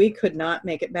 And we could not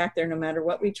make it back there no matter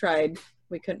what we tried.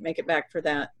 We couldn't make it back for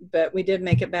that. But we did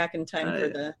make it back in time for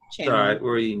the channeling. All right,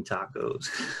 we're eating tacos.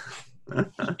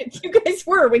 You guys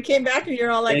were. We came back and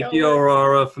you're all like, thank you,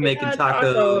 Aurora, for making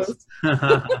tacos.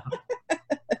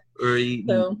 We're eating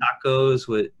tacos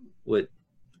with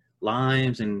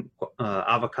limes and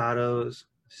avocados.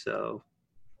 So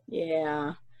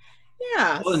yeah,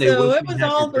 oh, so it was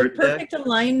all the perfect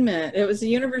alignment. It was the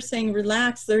universe saying,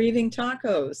 relax, they're eating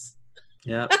tacos.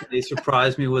 Yeah, they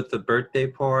surprised me with the birthday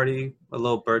party, a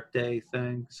little birthday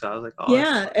thing. So I was like, oh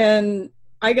yeah. And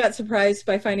I got surprised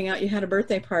by finding out you had a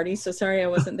birthday party. So sorry I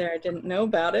wasn't there. I didn't know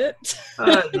about it.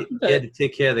 You had to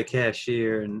take care of the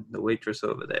cashier and the waitress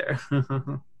over there.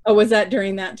 Oh, was that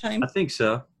during that time? I think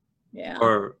so. Yeah.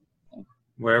 Or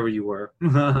wherever you were.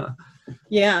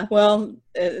 Yeah, well,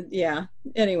 yeah.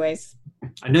 Anyways.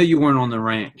 I know you weren't on the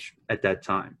ranch at that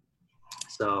time.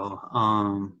 So,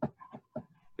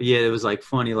 yeah, it was like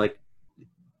funny, like,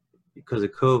 because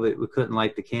of COVID, we couldn't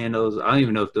light the candles. I don't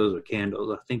even know if those were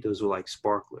candles. I think those were like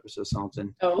sparklers or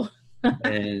something. Oh.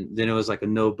 And then it was like a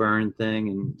no burn thing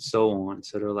and so on.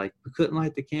 So they're like, we couldn't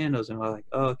light the candles. And we're like,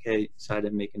 oh, okay. So I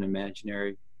didn't make an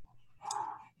imaginary.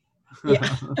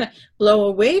 Yeah. Blow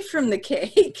away from the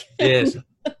cake. Yes.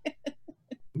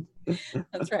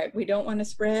 That's right. We don't want to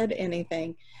spread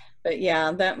anything. But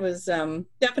yeah, that was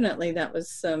definitely, that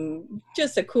was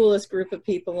just the coolest group of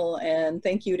people. And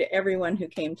thank you to everyone who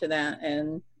came to that.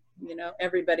 And, you know,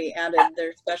 everybody added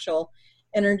their special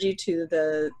energy to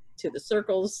the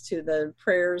circles, to the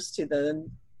prayers, to the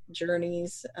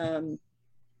journeys.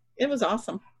 It was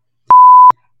awesome.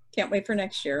 Can't wait for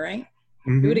next year, right?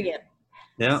 Mm-hmm. Do it again.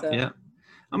 Yeah, So. yeah.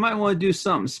 I might want to do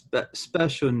something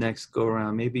special next go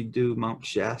around. Maybe do Mount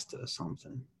Shasta or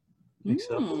something. Mix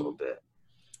it up a little bit.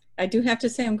 I do have to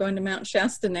say I'm going to Mount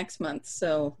Shasta next month,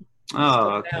 so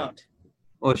okay.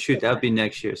 Well, shoot, that'll be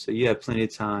next year, so you have plenty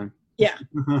of time. Yeah.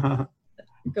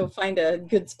 Go find a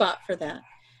good spot for that.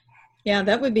 Yeah,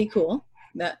 that would be cool.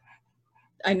 That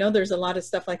I know there's a lot of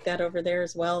stuff like that over there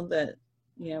as well that,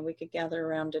 you know, we could gather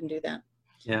around and do that.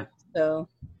 Yeah. So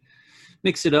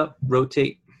mix it up,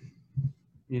 rotate,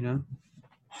 you know.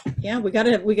 Yeah, we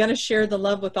gotta share the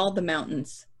love with all the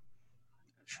mountains.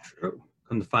 That's true.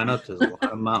 Come to find out, there's a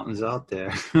lot of mountains out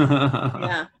there.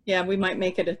 Yeah, we might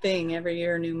make it a thing every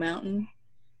year, a new mountain.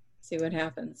 See what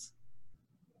happens.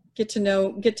 Get to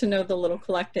know the little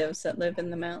collectives that live in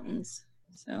the mountains.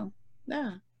 So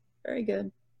yeah, very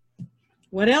good.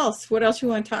 What else you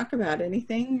want to talk about?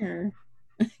 Anything or?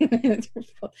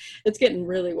 It's getting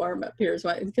really warm up here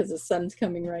because the sun's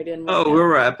coming right in. Right now. We'll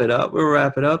wrap it up.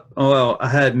 Oh, well, I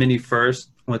had mini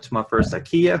first. Went to my first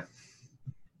IKEA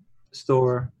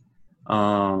store.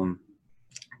 Got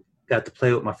to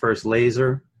play with my first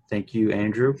laser. Thank you,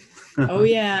 Andrew. Oh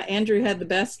yeah, Andrew had the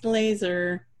best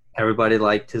laser. Everybody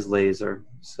liked his laser.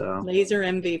 So laser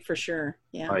envy for sure.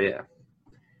 Yeah. Oh yeah.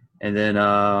 And then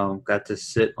got to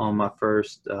sit on my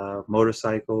first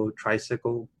motorcycle,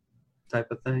 tricycle type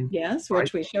of thing. Yes,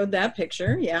 which we showed that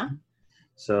picture. Yeah.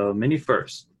 So mini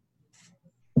first.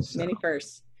 Mini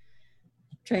first.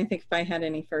 Trying to think if I had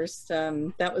any first.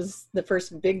 That was the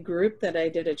first big group that I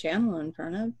did a channel in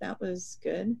front of. That was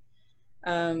good.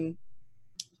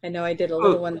 I know I did a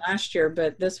little one last year,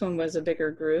 but this one was a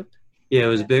bigger group. Yeah, it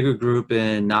was a bigger group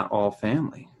and not all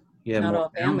family. Yeah, not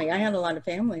all family. I had a lot of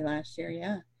family last year.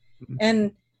 Yeah.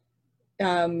 And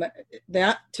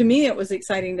that to me, it was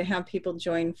exciting to have people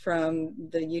join from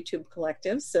the YouTube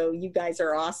collective. So you guys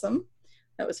are awesome.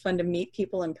 That was fun to meet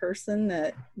people in person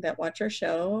that watch our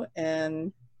show.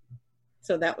 And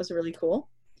so that was really cool.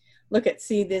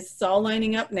 See, this is all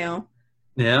lining up now.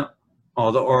 Yeah.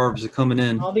 All the orbs are coming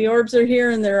in. All the orbs are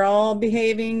here and they're all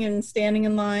behaving and standing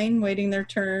in line, waiting their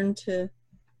turn to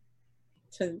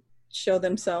show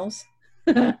themselves.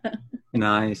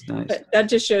 Nice. But that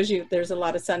just shows you there's a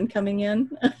lot of sun coming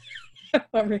in.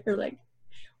 Over here, like,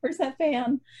 where's that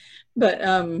fan? But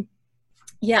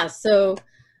yeah, so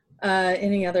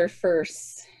any other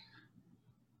firsts?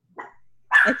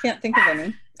 I can't think of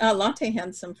any. Latte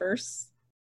had some firsts.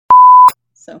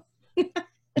 So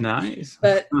nice.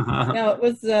 But no,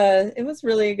 it was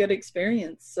really a good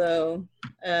experience. So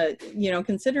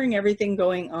considering everything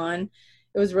going on,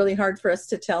 it was really hard for us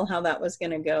to tell how that was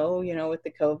going to go, with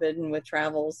the COVID and with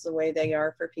travels the way they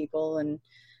are for people. And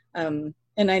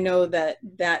I know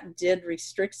that did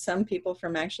restrict some people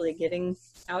from actually getting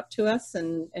out to us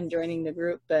and joining the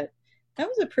group, but that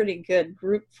was a pretty good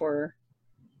group for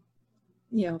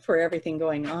everything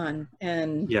going on.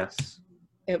 And yes,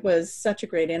 it was such a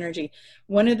great energy.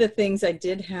 One of the things I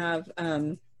did have,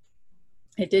 I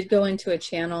did go into a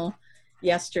channel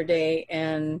yesterday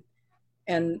and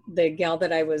the gal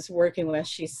that I was working with,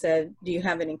 she said, do you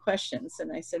have any questions?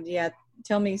 And I said, yeah,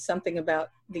 tell me something about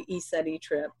the ESETI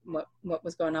trip, what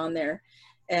was going on there.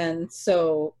 And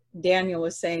so Daniel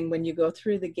was saying, when you go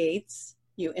through the gates,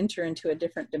 you enter into a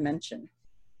different dimension.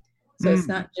 So it's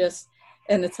not just,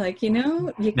 and it's like, you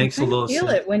can kind of feel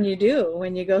it when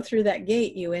you go through that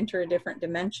gate, you enter a different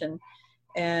dimension.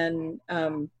 And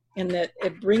that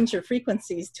it brings your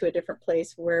frequencies to a different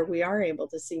place where we are able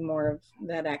to see more of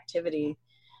that activity.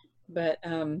 But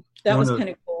that was kind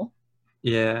of cool.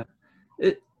 Yeah.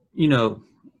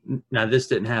 Now this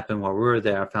didn't happen while we were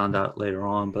there. I found out later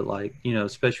on, but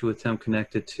especially with him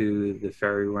connected to the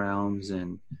fairy realms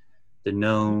and the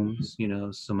gnomes,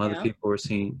 some other people were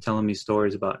telling me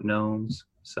stories about gnomes.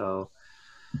 So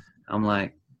I'm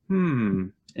like,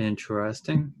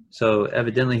 interesting. So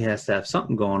evidently he has to have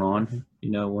something going on,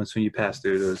 when you pass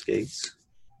through those gates.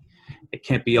 It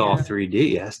can't be all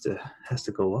 3D. It has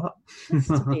to go up.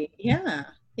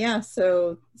 Yeah.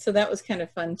 So that was kind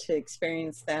of fun to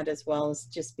experience that, as well as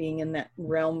just being in that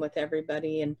realm with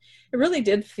everybody. And it really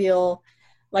did feel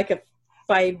like a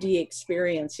 5D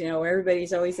experience,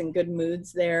 everybody's always in good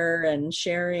moods there and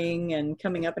sharing and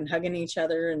coming up and hugging each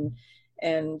other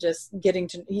and just getting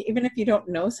to, even if you don't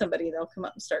know somebody, they'll come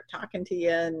up and start talking to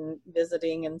you and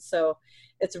visiting. And so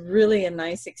it's really a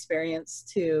nice experience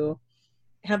to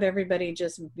have everybody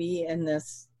just be in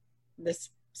this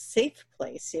safe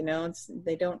place.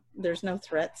 There's no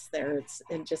threats there.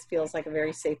 It just feels like a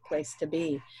very safe place to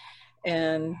be.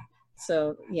 And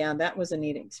so, yeah, that was a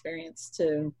neat experience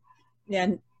too. Yeah,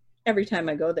 and every time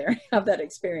I go there, I have that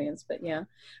experience. But yeah,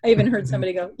 I even heard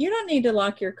somebody go, "You don't need to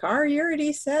lock your car. You're at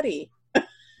ECETI."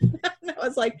 And I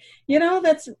was like,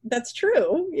 that's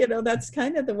true. That's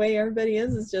kind of the way everybody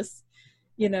is just,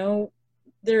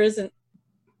 there isn't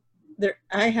there.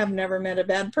 I have never met a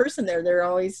bad person there. They're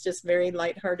always just very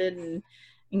lighthearted and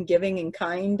giving and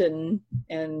kind. And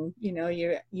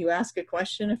you ask a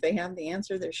question, if they have the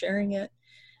answer, they're sharing it.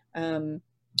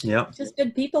 Just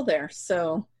good people there.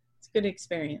 So it's a good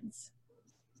experience.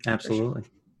 Absolutely.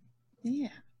 Sure.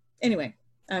 Yeah. Anyway,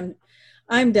 I'm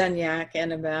done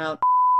yakking about